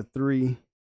take out a 3,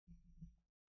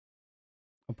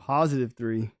 a positive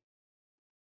 3.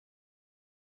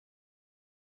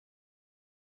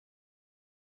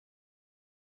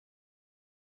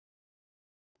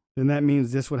 Then that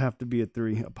means this would have to be a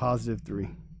 3, a positive 3.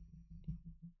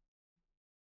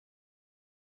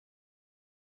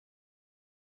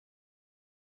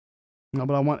 No,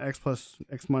 but I want x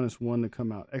minus 1 to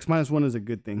come out. X minus 1 is a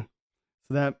good thing.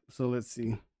 So let's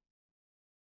see.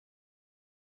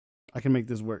 I can make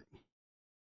this work.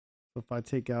 So if I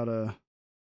take out a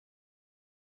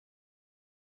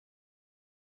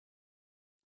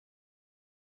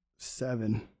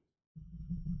 7,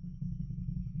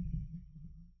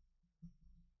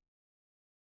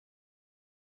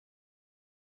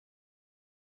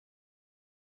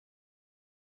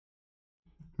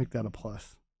 make that a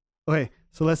plus. Okay,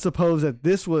 so let's suppose that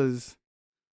this was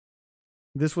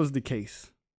the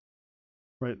case,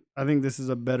 right? I think this is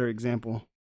a better example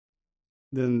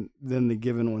than the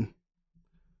given one.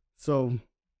 So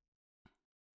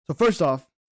first off,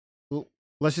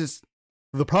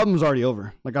 the problem's already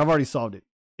over. Like I've already solved it.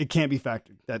 It can't be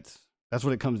factored. That's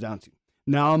what it comes down to.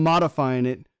 Now I'm modifying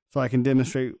it so I can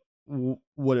demonstrate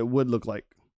what it would look like.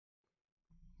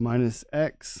 Minus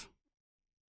x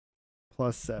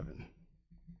plus 7.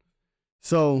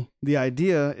 So the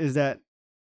idea is that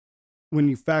when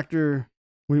you factor,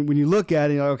 when you look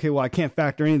at it, you're like, okay, well, I can't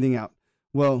factor anything out.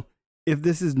 Well, if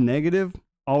this is negative,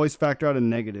 always factor out a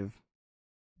negative.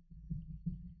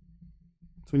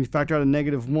 So when you factor out a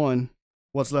 -1,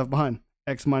 what's left behind?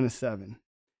 X minus 7.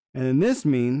 And then this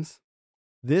means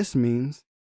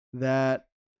that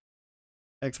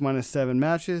x minus 7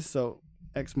 matches. So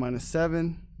x minus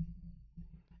 7.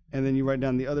 And then you write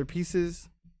down the other pieces,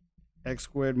 x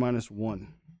squared minus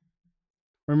 1.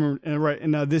 Remember,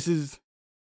 and now this is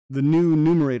the new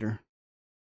numerator.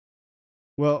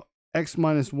 Well, x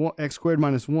squared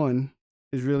minus 1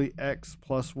 is really x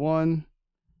plus 1,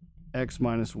 x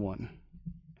minus 1.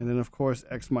 And then, of course,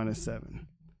 x minus 7.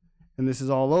 And this is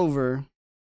all over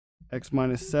x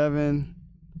minus 7,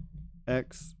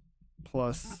 x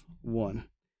plus 1.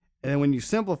 And then when you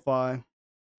simplify,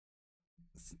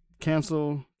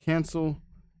 cancel,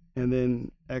 and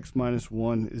then x minus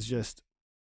 1 is just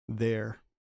there.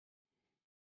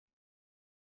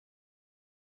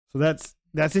 So that's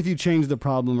if you change the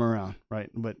problem around, right?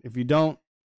 But if you don't,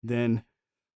 then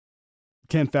you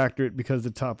can't factor it because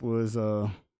the top was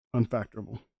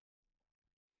unfactorable.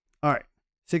 All right,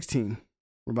 16.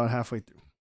 We're about halfway through.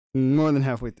 More than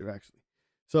halfway through, actually.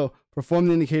 So perform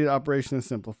the indicated operation and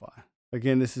simplify.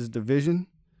 Again, this is division.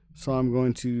 So I'm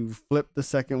going to flip the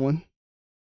second one.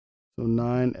 So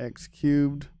 9x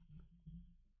cubed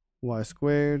y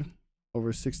squared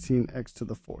over 16x to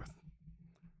the 4th.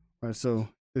 All right, so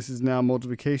this is now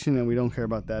multiplication, and we don't care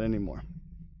about that anymore.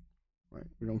 Right,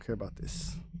 we don't care about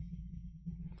this.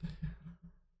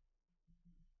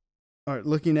 All right,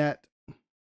 looking at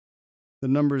the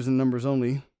numbers and numbers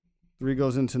only, 3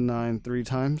 goes into 9 3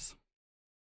 times.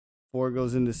 4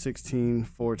 goes into 16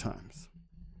 4 times.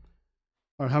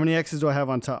 All right, how many x's do I have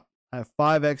on top? I have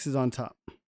 5 x's on top.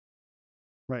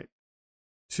 Right,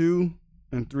 2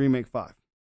 and 3 make 5.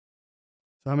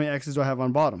 So how many x's do I have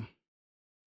on bottom?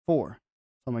 4.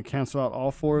 So I'm going to cancel out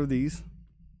all 4 of these.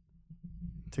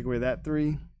 Take away that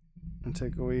 3 and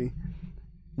take away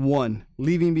 1,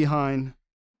 leaving behind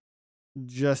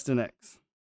just an x.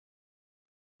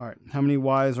 All right, how many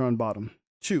y's are on bottom?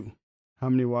 2. How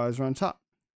many y's are on top?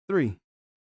 3.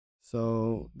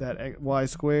 So that y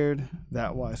squared,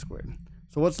 that y squared.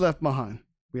 So what's left behind?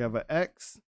 We have an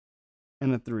x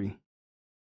and a 3.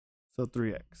 So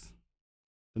 3x.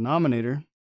 Denominator,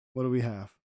 what do we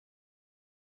have?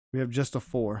 We have just a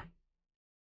 4.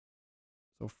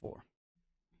 So 4.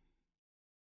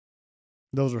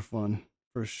 Those are fun.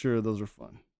 For sure, those are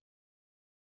fun.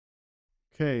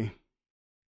 Okay.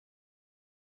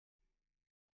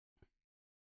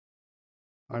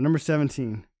 All right, number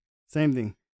 17. Same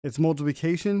thing. It's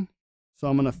multiplication, so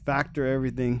I'm going to factor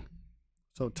everything.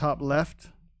 So top left,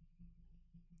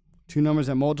 2 numbers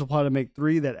that multiply to make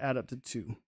 3 that add up to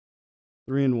 2.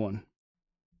 3 and 1.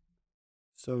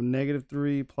 So negative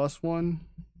 3 plus 1.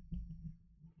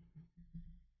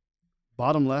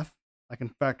 Bottom left, I can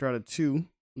factor out a 2,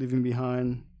 leaving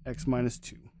behind x minus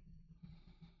 2.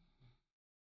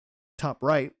 Top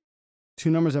right, 2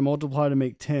 numbers that multiply to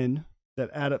make 10 that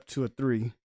add up to a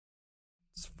 3.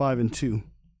 It's 5 and 2.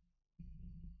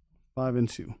 5 and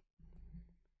 2.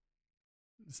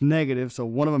 It's negative, so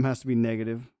one of them has to be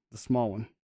negative, the small one.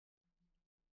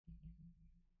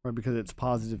 Right, because it's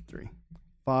positive 3.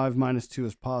 5 minus 2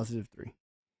 is positive 3.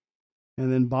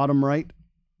 And then bottom right,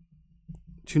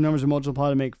 2 numbers that multiply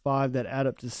to make 5 that add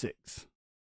up to 6.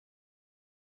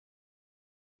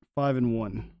 5 and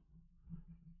 1.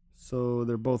 So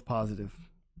they're both positive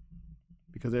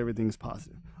because everything's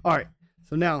positive. All right,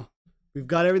 so now we've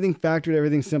got everything factored,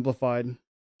 everything simplified.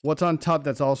 What's on top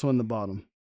that's also in the bottom?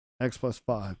 X plus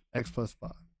 5, x plus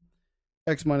 5,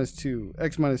 x minus 2,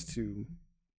 x minus 2,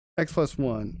 x plus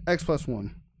 1, x plus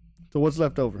 1. So what's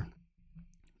left over?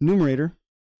 Numerator,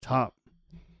 top,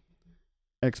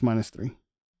 x minus 3.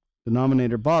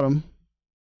 Denominator, bottom,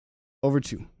 over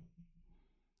 2.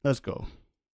 Let's go.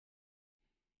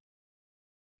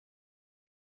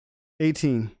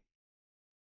 18.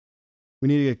 We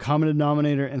need to get a common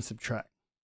denominator and subtract.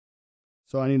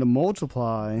 So I need to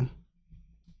multiply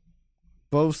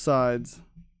both sides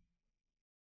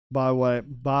by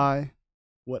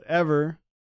whatever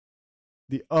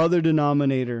the other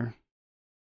denominator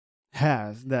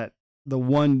has that the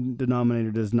one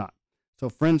denominator does not. So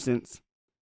for instance,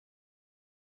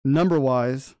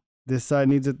 number-wise, this side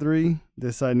needs a 3,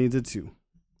 this side needs a 2.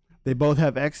 They both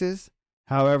have x's.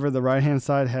 However, the right-hand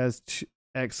side has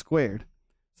x squared.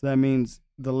 So that means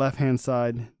the left-hand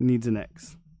side needs an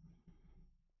x.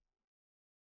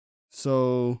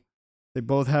 So they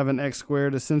both have an x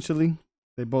squared, essentially.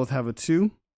 They both have a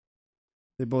 2.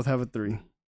 They both have a 3.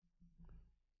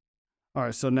 All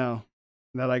right, so now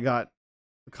that I got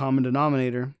a common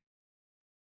denominator,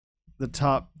 the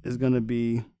top is going to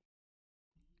be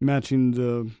matching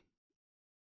the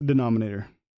denominator.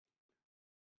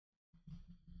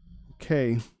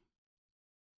 Okay.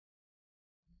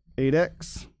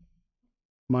 8x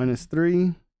minus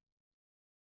 3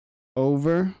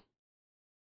 over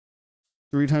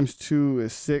 3 times 2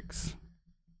 is 6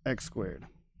 x squared.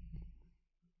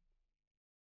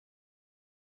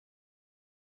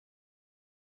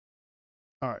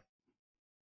 All right.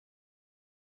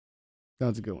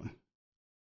 That's a good one.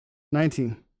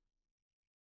 19.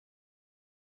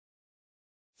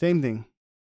 Same thing.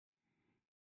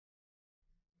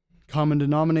 Common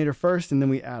denominator first, and then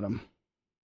we add them.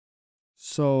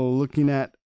 So looking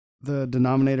at the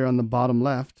denominator on the bottom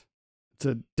left, it's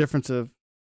a difference of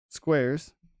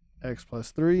squares, x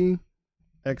plus 3,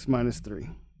 x minus 3.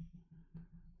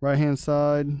 Right hand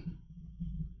side,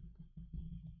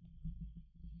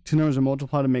 two numbers are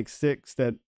multiplied to make 6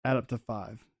 that add up to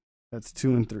 5. That's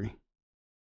 2 and 3.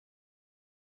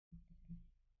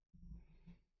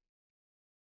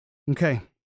 Okay.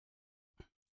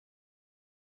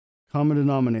 Common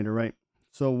denominator, right?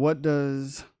 So what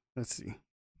does, let's see.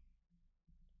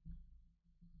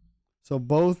 So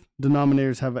both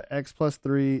denominators have an x plus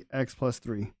 3, x plus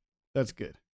 3. That's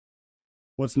good.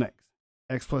 What's next?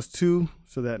 X plus 2,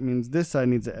 so that means this side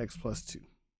needs an x plus 2.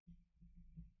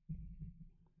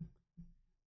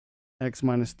 X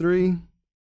minus 3,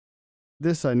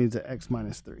 this side needs an x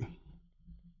minus 3.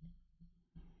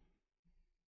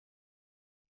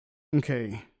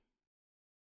 Okay,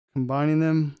 combining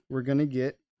them, we're going to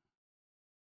get,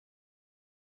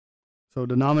 so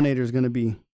denominator is going to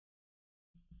be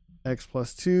x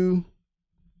plus 2,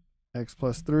 x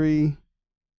plus 3,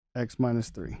 x minus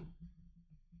 3.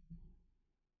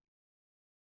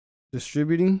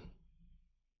 Distributing,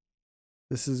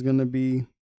 this is going to be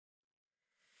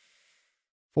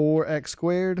 4x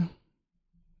squared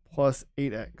plus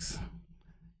 8x.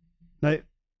 Now,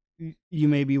 you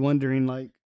may be wondering,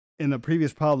 like, in the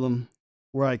previous problem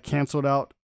where I canceled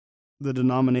out the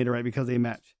denominator, right, because they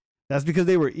match. That's because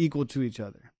they were equal to each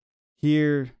other.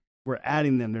 Here, we're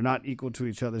adding them. They're not equal to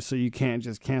each other, so you can't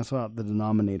just cancel out the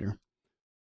denominator.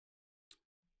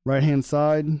 Right-hand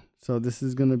side, so this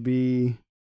is going to be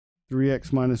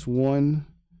 3x minus 1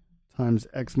 times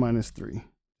x minus 3.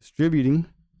 Distributing,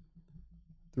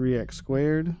 3x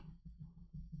squared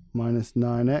minus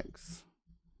 9x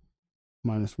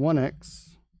minus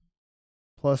 1x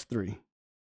plus 3.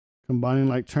 Combining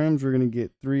like terms, we're going to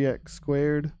get 3x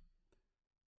squared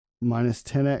minus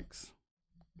 10x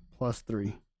plus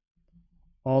 3.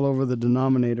 All over the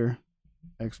denominator,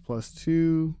 x plus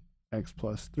 2, x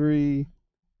plus 3,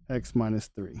 x minus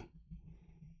 3.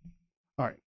 All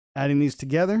right, adding these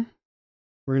together,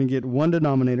 we're going to get one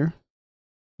denominator,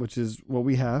 which is what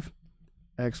we have,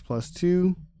 x plus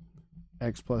 2,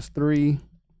 x plus 3,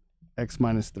 x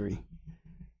minus 3.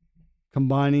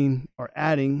 Combining or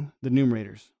adding the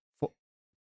numerators.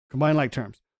 Combine like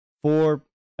terms. 4x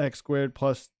squared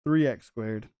plus 3x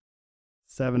squared,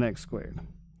 7x squared.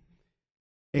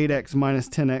 8x minus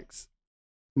 10x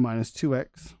minus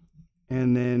 2x,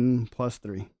 and then plus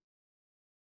 3.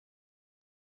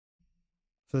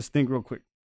 So let's think real quick.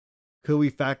 Could we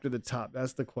factor the top?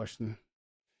 That's the question.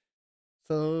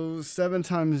 So 7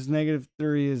 times negative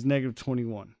 3 is negative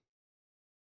 21.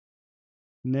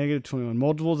 Negative 21.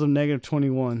 Multiples of negative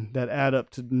 21 that add up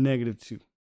to negative 2.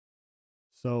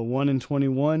 So 1 and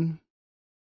 21,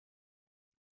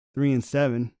 3 and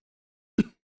 7.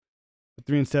 But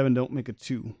 3 and 7 don't make a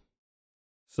 2.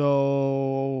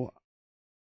 So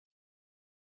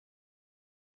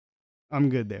I'm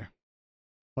good there.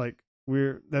 Like,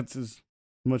 that's as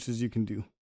much as you can do.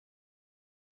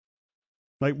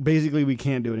 Like, basically we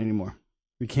can't do it anymore.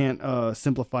 We can't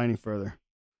simplify any further.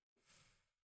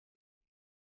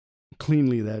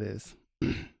 Cleanly, that is.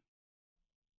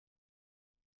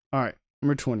 All right,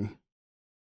 number 20.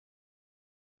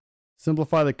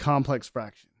 Simplify the complex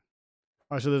fraction.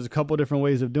 All right, so there's a couple different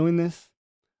ways of doing this.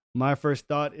 My first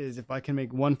thought is if I can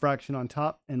make one fraction on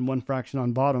top and one fraction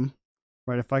on bottom,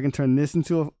 right? If I can turn this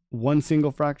into one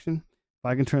single fraction, if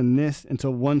I can turn this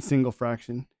into one single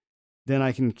fraction, then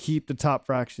I can keep the top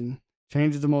fraction,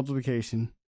 change it to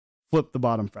multiplication, flip the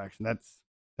bottom fraction.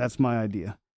 That's my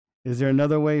idea. Is there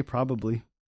another way? Probably.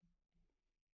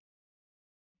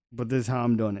 But this is how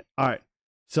I'm doing it. All right.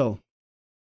 So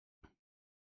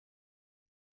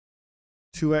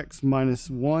 2x minus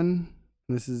 1.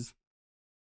 This is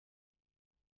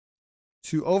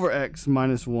 2 over x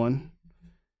minus 1.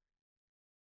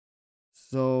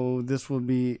 So this will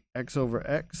be x over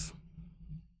x,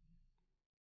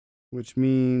 which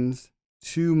means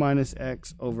 2 minus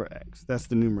x over x. That's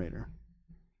the numerator.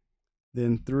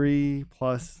 Then 3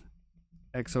 plus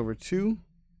x over 2.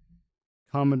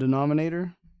 Common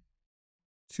denominator,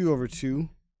 2 over 2,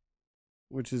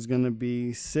 which is going to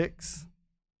be 6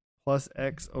 plus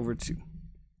x over 2. So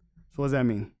what does that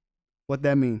mean? What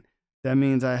that mean? That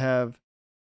means I have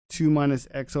 2 minus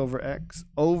x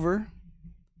over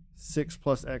 6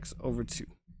 plus x over 2.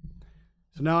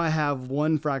 So now I have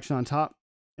one fraction on top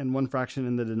and one fraction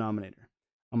in the denominator.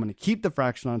 I'm going to keep the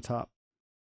fraction on top,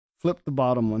 flip the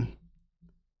bottom one,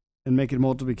 and make it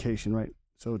multiplication, right?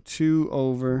 So 2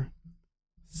 over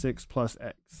 6 plus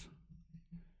x.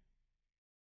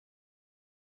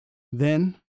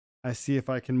 Then I see if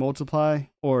I can multiply,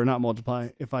 or not multiply,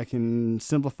 if I can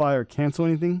simplify or cancel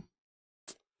anything.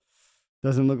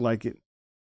 Doesn't look like it.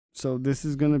 So this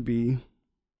is going to be,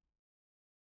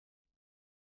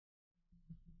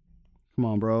 come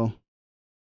on, bro.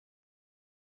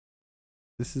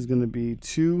 This is going to be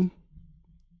 2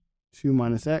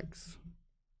 minus x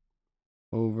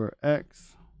over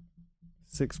x,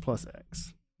 6 plus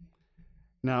x.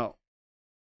 Now,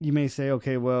 you may say,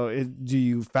 okay, well, do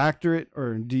you factor it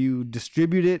or do you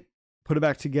distribute it, put it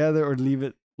back together, or leave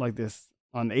it like this?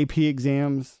 On AP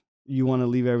exams, you want to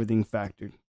leave everything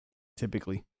factored,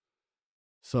 typically.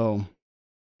 So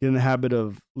get in the habit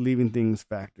of leaving things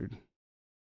factored.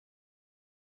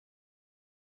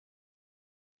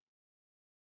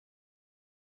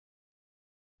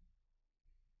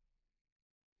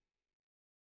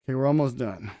 Okay, we're almost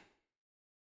done.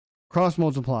 Cross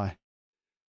multiply.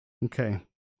 Okay,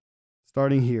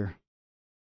 starting here.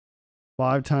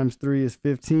 5 times 3 is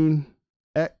 15.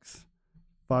 X.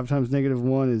 5 times negative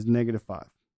 1 is negative 5.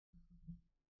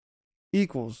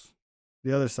 Equals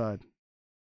the other side.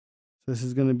 So this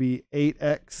is going to be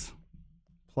 8x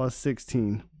plus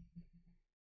 16.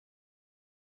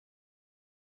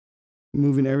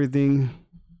 Moving everything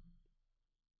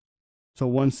to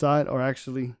one side, or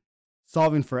actually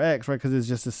solving for x, right? Because it's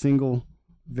just a single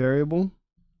variable.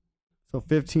 So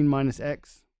 15 minus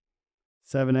x,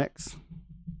 7x.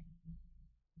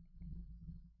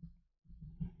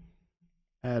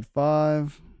 Add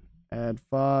 5, add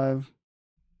 5.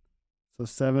 So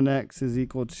 7x is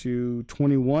equal to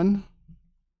 21.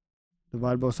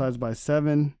 Divide both sides by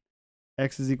 7.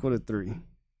 X is equal to 3.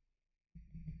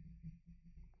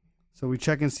 So we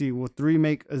check and see, will 3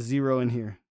 make a 0 in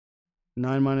here?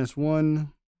 9 minus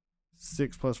 1,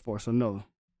 6 plus 4. So no,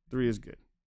 3 is good.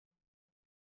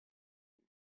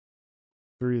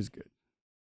 3 is good.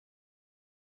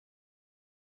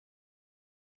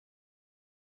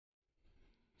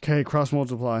 Okay, cross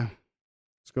multiply.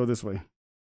 Let's go this way.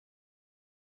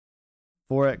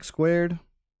 4x squared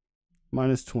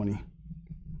minus 20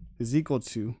 is equal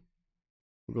to,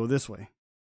 we'll go this way.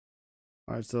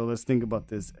 All right, so let's think about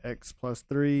this. X plus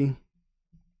 3,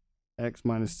 x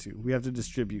minus 2. We have to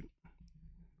distribute.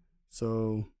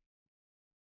 So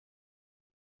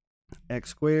x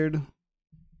squared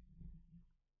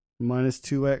minus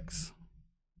 2x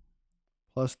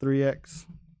plus 3x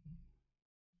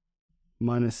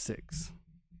minus 6.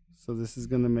 So this is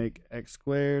going to make x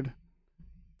squared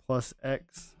plus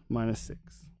x minus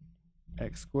 6.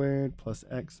 X squared plus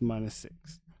x minus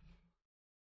 6.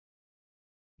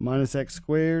 Minus x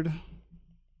squared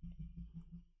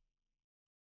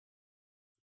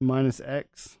minus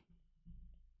x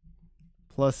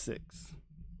plus 6.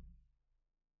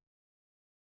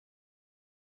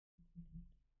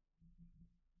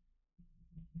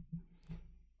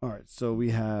 All right, so we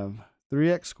have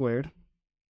 3x squared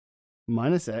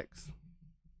minus x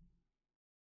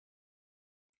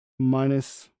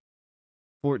minus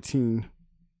 14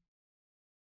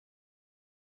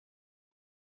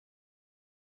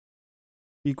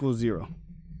 equals 0.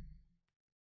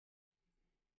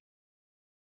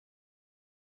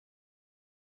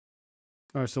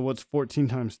 All right, so what's 14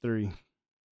 times 3?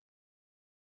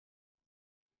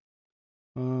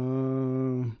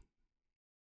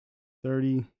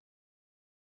 30,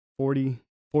 40,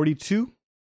 42?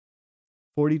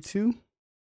 42?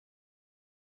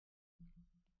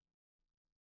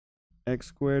 X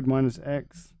squared minus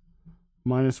x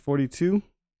minus 42.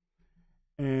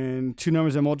 And two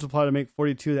numbers that multiply to make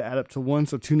 42 that add up to 1.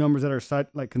 So two numbers that are side,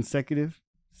 like consecutive,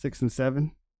 6 and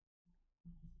 7.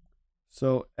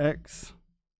 So x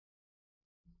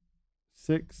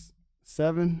 6,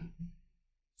 7.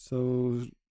 So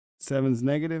 7's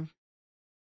negative.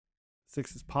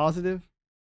 6 is positive.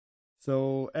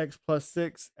 So x plus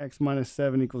 6, x minus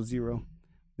 7 equals 0.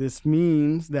 This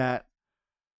means that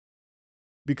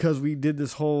because we did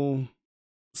this whole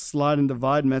slide and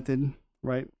divide method,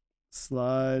 right?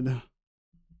 Slide,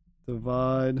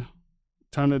 divide,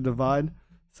 time to divide.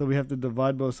 So we have to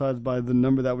divide both sides by the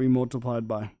number that we multiplied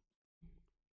by.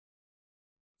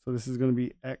 So this is going to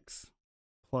be x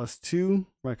plus 2,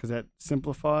 right? Because that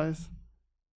simplifies.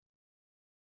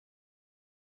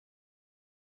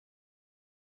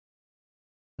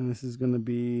 And this is going to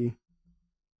be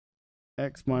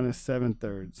x minus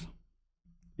 7/3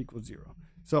 equals 0.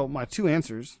 So my two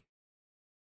answers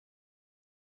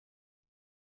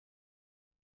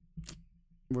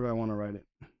where do I want to write it?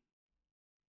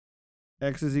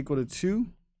 X is equal to 2.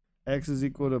 X is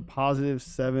equal to positive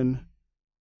 7.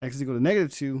 X is equal to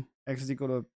negative 2. X is equal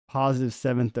to positive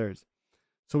 7/3.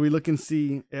 So we look and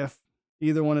see if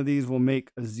either one of these will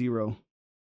make a 0.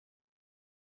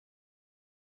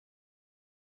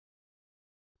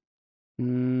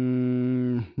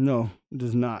 No, it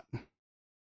does not.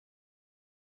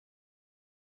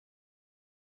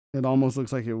 It almost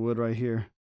looks like it would right here,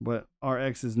 but our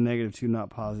X is negative 2, not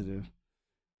positive.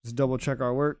 Just double check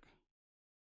our work.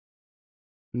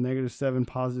 Negative 7,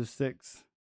 positive 6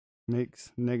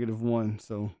 makes negative 1.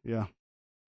 So yeah,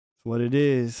 it's what it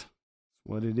is. It's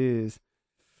what it is.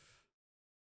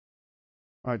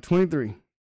 All right, 23.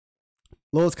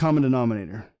 Lowest common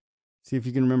denominator. See if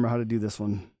you can remember how to do this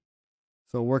one.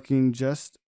 So working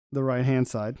just the right-hand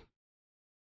side.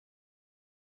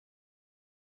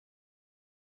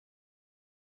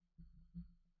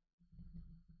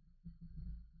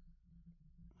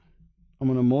 I'm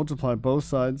going to multiply both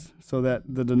sides so that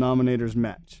the denominators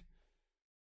match.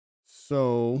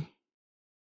 So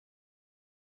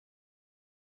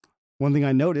one thing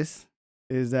I notice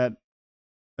is that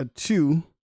a 2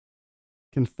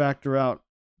 can factor out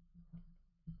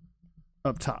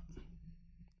up top,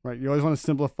 right? You always want to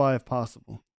simplify if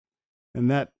possible. And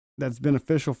that's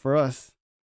beneficial for us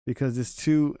because this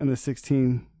 2 and the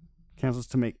 16 cancels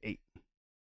to make 8.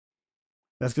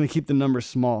 That's going to keep the numbers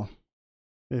small.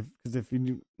 Because if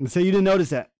you say you didn't notice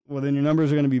that, well, then your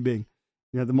numbers are going to be big.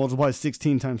 You have to multiply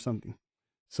 16 times something.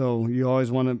 So you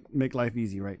always want to make life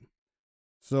easy, right?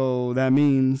 So that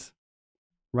means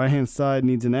right-hand side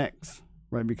needs an X,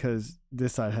 right? Because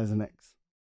this side has an X.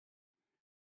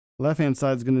 Left-hand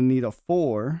side is going to need a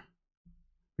 4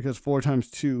 because 4 times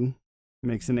 2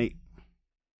 makes an 8.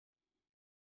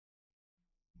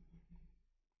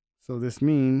 So this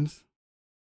means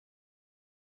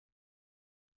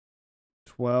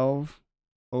 12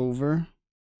 over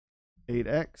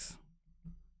 8x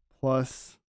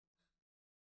plus,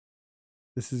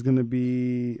 this is going to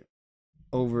be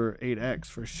over 8x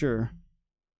for sure,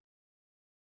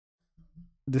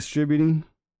 distributing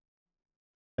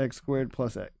x squared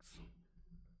plus x.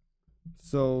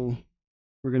 So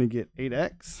we're going to get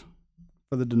 8x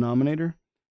for the denominator,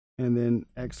 and then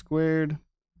x squared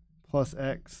plus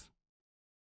x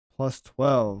plus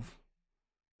 12.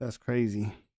 That's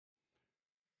crazy.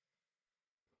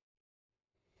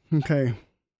 Okay.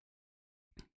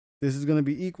 This is going to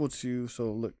be equal to,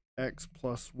 so look, x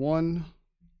plus 1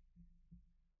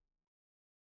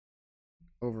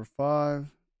 over 5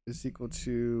 is equal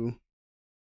to,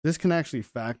 this can actually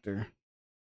factor.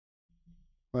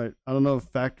 Right. I don't know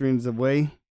if factoring is the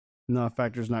way. No,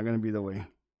 factor is not going to be the way.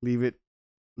 Leave it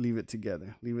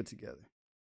together. Leave it together.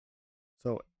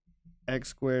 So x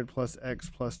squared plus x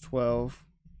plus 12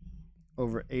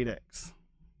 over 8x.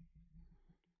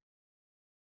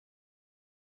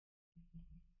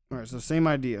 All right, so same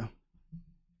idea.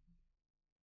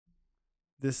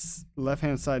 This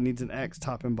left-hand side needs an x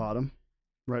top and bottom,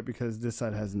 right? Because this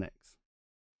side has an x.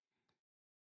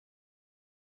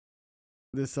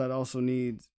 This side also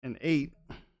needs an 8.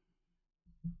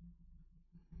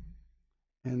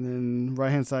 And then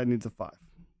right-hand side needs a 5.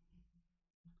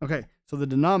 Okay, so the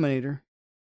denominator,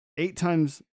 8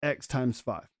 times x times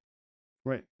 5,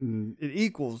 right? And it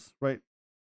equals, right?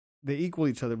 They equal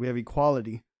each other. We have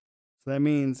equality. So that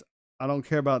means I don't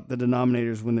care about the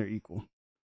denominators when they're equal.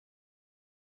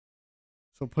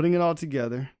 So putting it all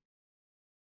together,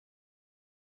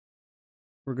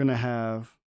 we're going to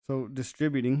have, so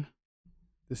distributing,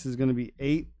 this is going to be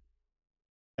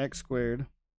 8x squared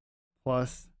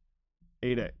plus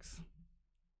 8x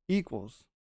equals,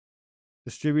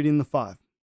 distributing the 5.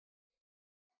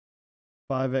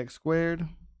 5x squared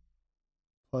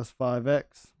plus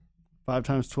 5x. 5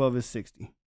 times 12 is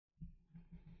 60.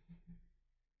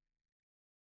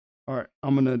 All right,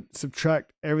 I'm going to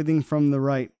subtract everything from the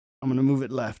right. I'm going to move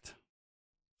it left.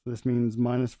 So this means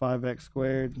minus 5x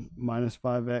squared minus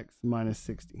 5x minus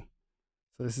 60.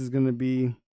 So this is going to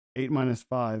be 8 minus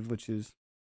 5, which is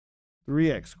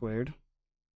 3x squared.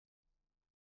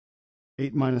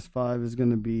 8 minus 5 is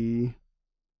going to be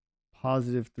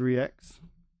positive 3x.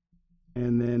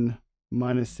 And then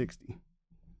minus 60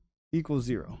 equals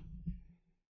 0.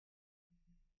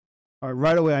 All right,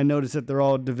 right away I notice that they're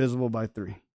all divisible by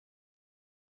 3.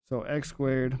 So x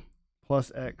squared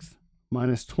plus x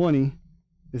minus 20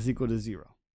 is equal to 0.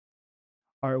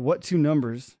 All right, what two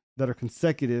numbers that are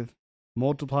consecutive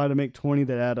multiply to make 20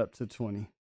 that add up to 20?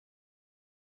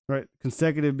 Right,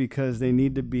 consecutive because they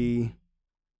need to be,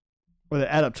 or they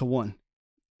add up to 1.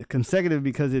 Consecutive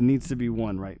because it needs to be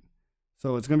 1, right?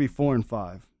 So it's going to be 4 and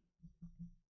 5.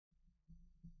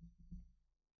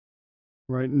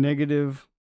 right? Negative,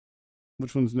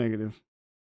 which one's negative?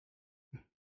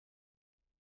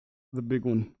 The big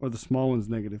one, or the small one's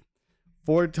negative.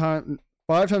 5 times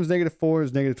negative 4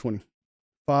 is negative 20.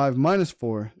 5 minus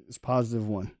 4 is positive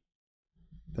 1.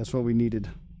 That's what we needed.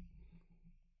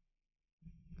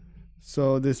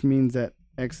 So this means that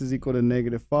x is equal to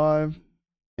negative 5,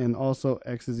 and also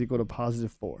x is equal to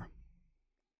positive 4.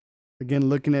 Again,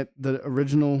 looking at the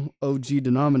original OG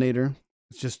denominator,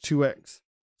 it's just 2x.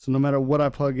 So no matter what I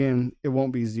plug in, it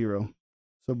won't be 0.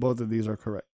 So both of these are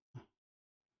correct.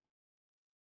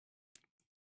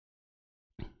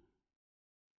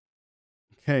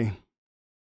 Okay,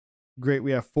 great.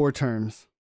 We have 4 terms.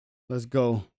 Let's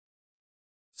go.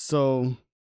 So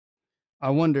I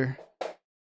wonder,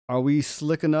 are we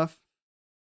slick enough?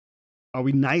 Are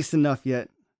we nice enough yet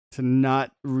to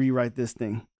not rewrite this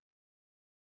thing?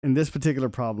 In this particular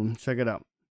problem, check it out.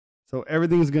 So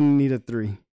everything's going to need a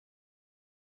 3.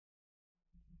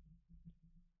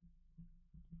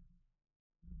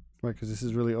 Right, because this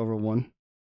is really over 1.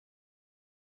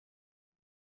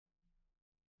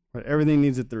 Right, everything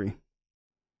needs a 3.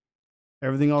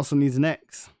 Everything also needs an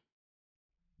x.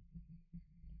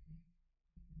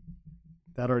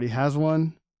 That already has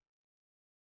one.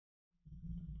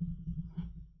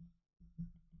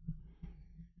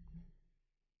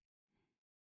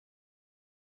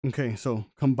 Okay, so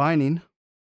combining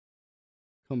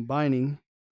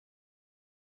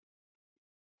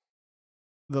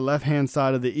the left-hand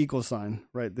side of the equal sign,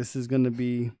 right? This is going to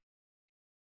be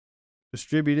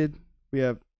distributed. We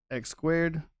have x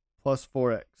squared plus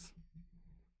 4x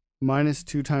minus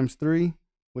 2 times 3,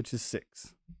 which is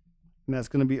 6. And that's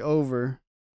going to be over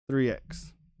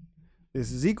 3x.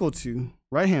 This is equal to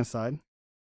right-hand side.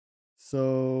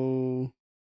 So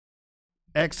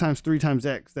x times 3 times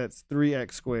x, that's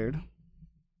 3x squared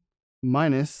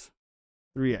minus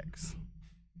 3x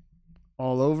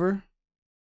all over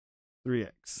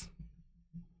 3x.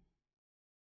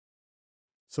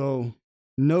 So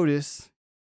notice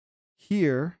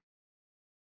here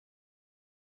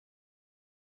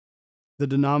the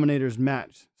denominators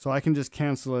match, so I can just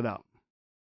cancel it out.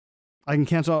 I can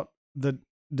cancel out the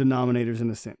denominators in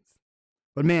a sense.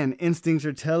 But man, instincts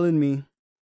are telling me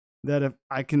that if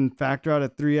I can factor out a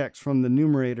 3x from the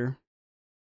numerator,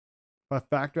 if I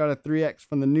factor out a 3x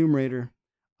from the numerator,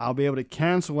 I'll be able to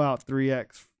cancel out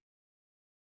 3x.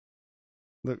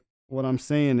 Look, what I'm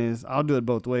saying is, I'll do it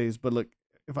both ways, but look,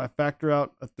 if I factor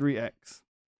out a 3x,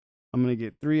 I'm going to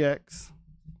get 3x,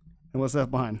 and what's left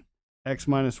behind? X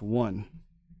minus 1.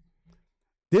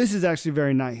 This is actually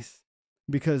very nice,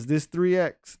 because this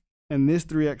 3x and this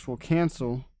 3x will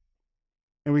cancel,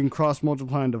 and we can cross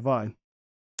multiply and divide.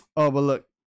 Oh, but look,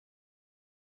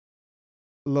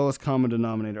 lowest common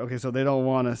denominator. Okay, so they don't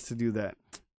want us to do that.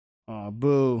 Oh,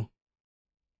 boo.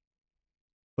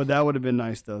 But that would have been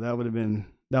nice though. That would have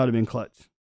been clutch.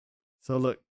 So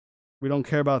look, we don't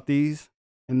care about these,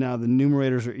 and now the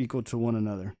numerators are equal to one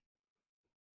another.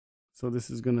 So this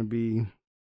is going to be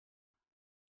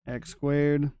x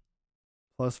squared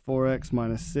plus 4x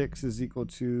minus 6 is equal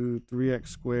to 3x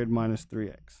squared minus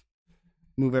 3x.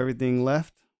 Move everything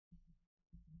left.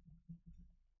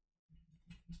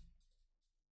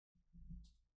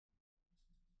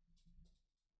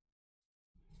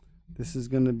 This is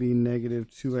going to be negative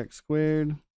 2x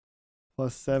squared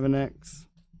plus 7x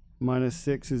minus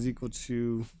 6 is equal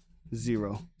to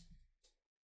 0.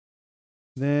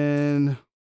 Then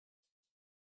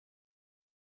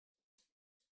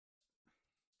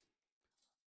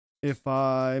if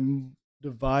I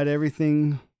divide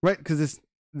everything, right, because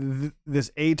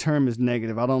this a term is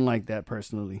negative. I don't like that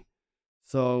personally.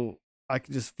 So I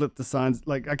can just flip the signs.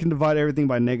 Like I can divide everything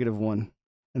by -1,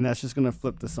 and that's just going to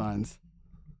flip the signs.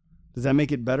 Does that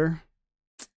make it better?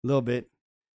 A little bit.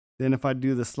 Then if I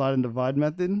do the slide and divide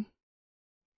method,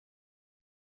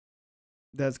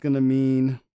 that's going to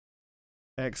mean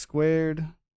x squared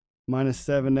minus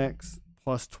 7x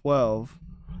plus 12.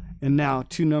 And now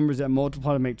 2 numbers that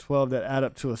multiply to make 12 that add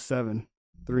up to a 7.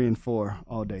 3 and 4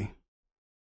 all day.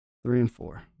 3 and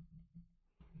 4.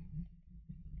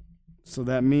 So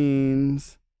that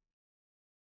means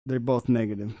they're both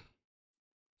negative.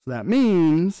 So that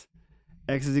means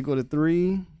x is equal to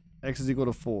 3, x is equal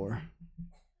to 4.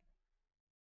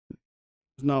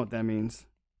 That's not what that means.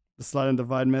 The slide and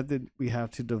divide method, we have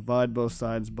to divide both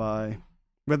sides by,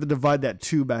 we have to divide that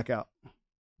 2 back out.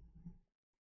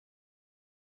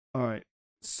 All right,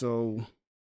 so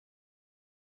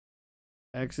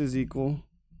x is equal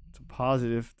to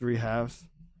positive 3/2,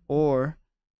 or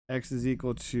x is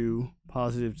equal to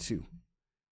positive 2.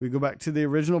 We go back to the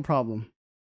original problem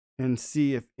and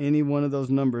see if any one of those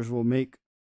numbers will make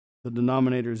the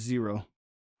denominator 0.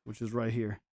 which is right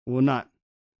here. Will not.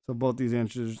 So both these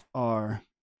answers are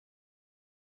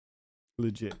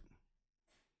legit.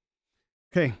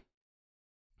 Okay.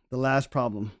 The last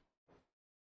problem.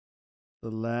 The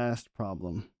last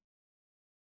problem.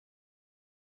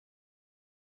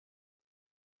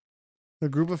 A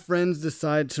group of friends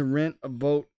decide to rent a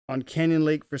boat on Canyon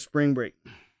Lake for spring break.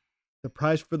 The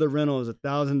price for the rental is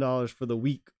 $1,000 for the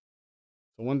week.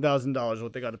 So $1,000 is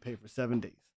what they got to pay for 7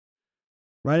 days.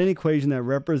 Write an equation that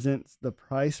represents the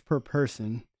price per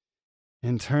person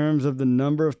in terms of the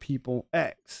number of people,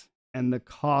 X, and the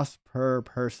cost per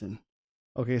person.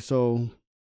 Okay, so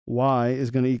Y is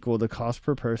going to equal the cost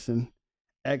per person.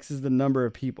 X is the number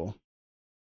of people.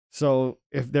 So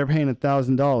if they're paying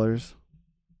 $1,000,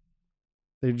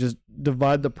 they just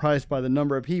divide the price by the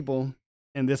number of people,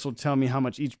 and this will tell me how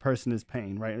much each person is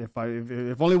paying, right?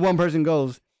 If only one person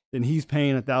goes, then he's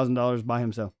paying $1,000 by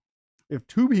himself. If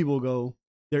 2 people go,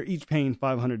 they're each paying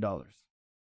 $500.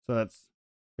 So that's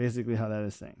basically how that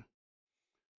is saying.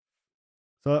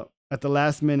 So at the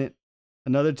last minute,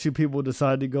 another 2 people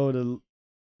decide to go to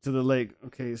the lake.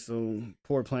 Okay, so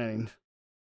poor planning.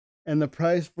 And the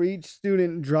price for each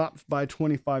student drops by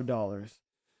 $25.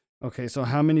 Okay, so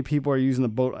how many people are using the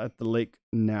boat at the lake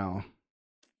now?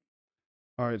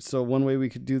 All right, so one way we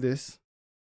could do this,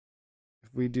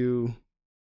 if we do,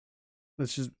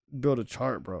 let's just build a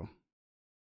chart, bro.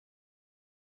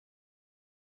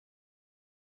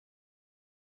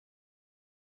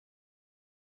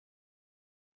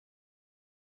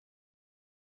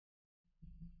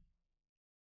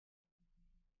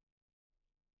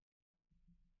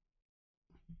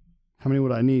 How many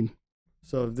would I need?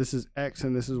 So if this is X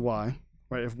and this is Y,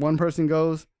 right? If one person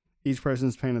goes, each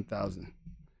person's paying 1,000.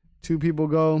 2 people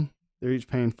go, they're each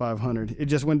paying 500. It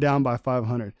just went down by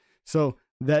 500. So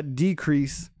that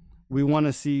decrease, we want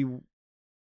to see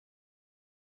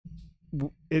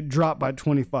it drop by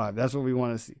 25. That's what we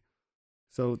want to see.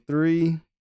 So 3,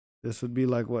 this would be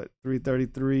like what?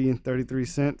 333 and 33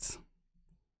 cents.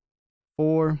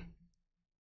 4,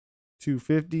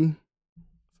 250.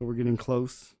 So we're getting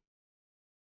close.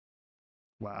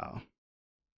 Wow.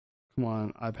 Come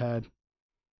on, iPad.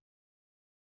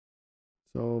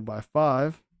 So by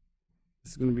 5,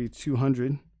 this is going to be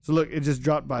 200. So look, it just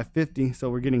dropped by 50.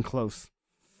 So we're getting close.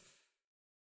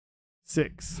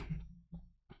 6.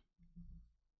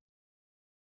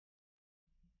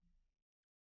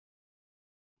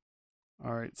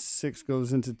 All right, 6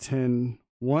 goes into 10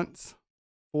 once.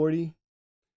 40.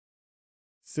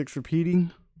 6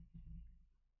 repeating.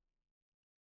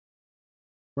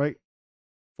 Right?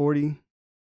 40.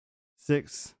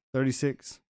 6.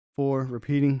 36. 4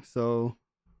 repeating. So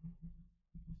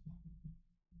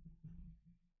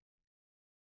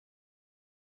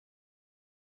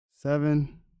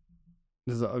seven.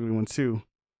 This is an ugly one too.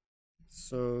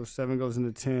 So 7 goes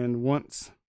into 10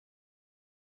 once.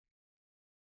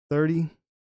 30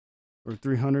 or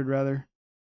 300 rather.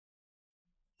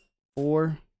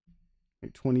 4,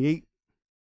 28.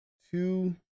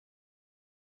 2,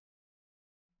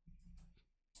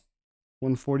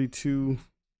 142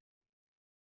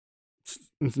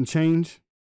 and some change.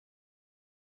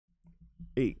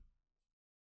 8.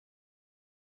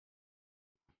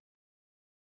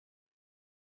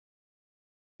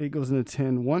 8 goes into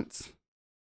 10 once.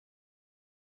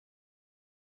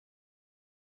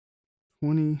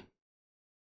 20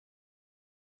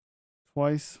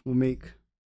 twice will make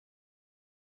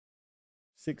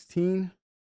 16.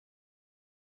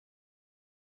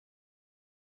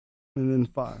 And then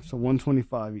 5. So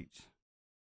 125 each. Is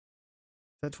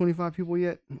that 25 people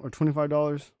yet? Or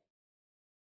 $25?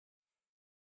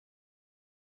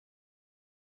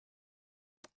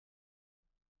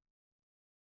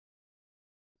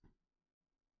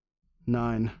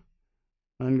 Nine.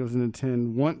 9 goes into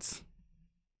 10 once.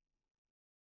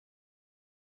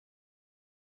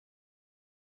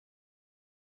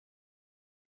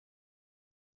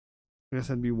 I guess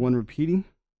that'd be 1 repeating.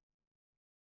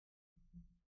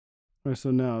 All right,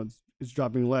 so now it's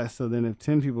dropping less. So then if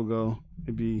 10 people go,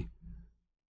 it'd be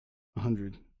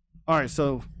 100. All right,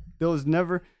 so there was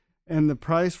never, and the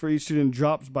price for each student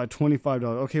drops by $25.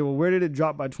 Okay, well, where did it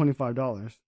drop by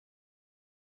 $25?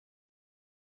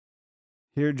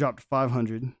 Here it dropped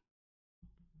 500.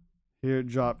 Here it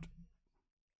dropped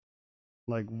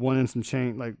like 1 and some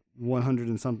change, like 100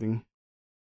 and something.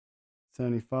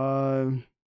 75.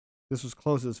 This was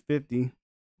close as 50.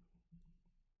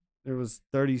 There was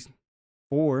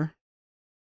 34.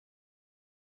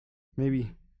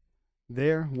 Maybe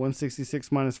there.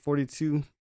 166 minus 42.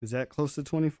 Is that close to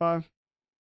 25?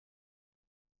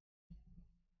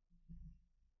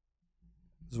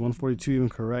 Is 142 even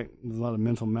correct? There's a lot of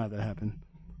mental math that happened.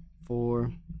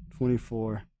 4,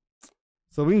 24.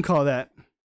 So we can call that,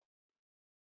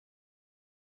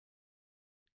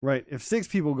 right? If 6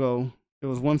 people go, it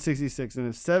was 166, and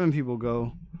if 7 people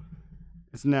go,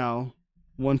 it's now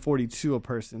 142 a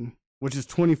person, which is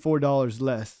 $24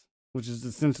 less, which is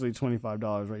essentially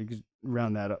 $25, right? You could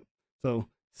round that up. So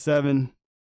 7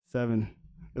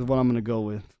 is what I'm going to go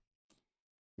with.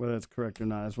 Whether that's correct or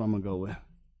not, that's what I'm going to go with,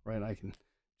 right? I can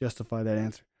justify that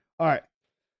answer. All right.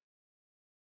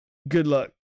 Good luck,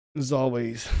 as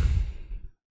always.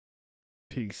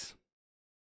 Peace.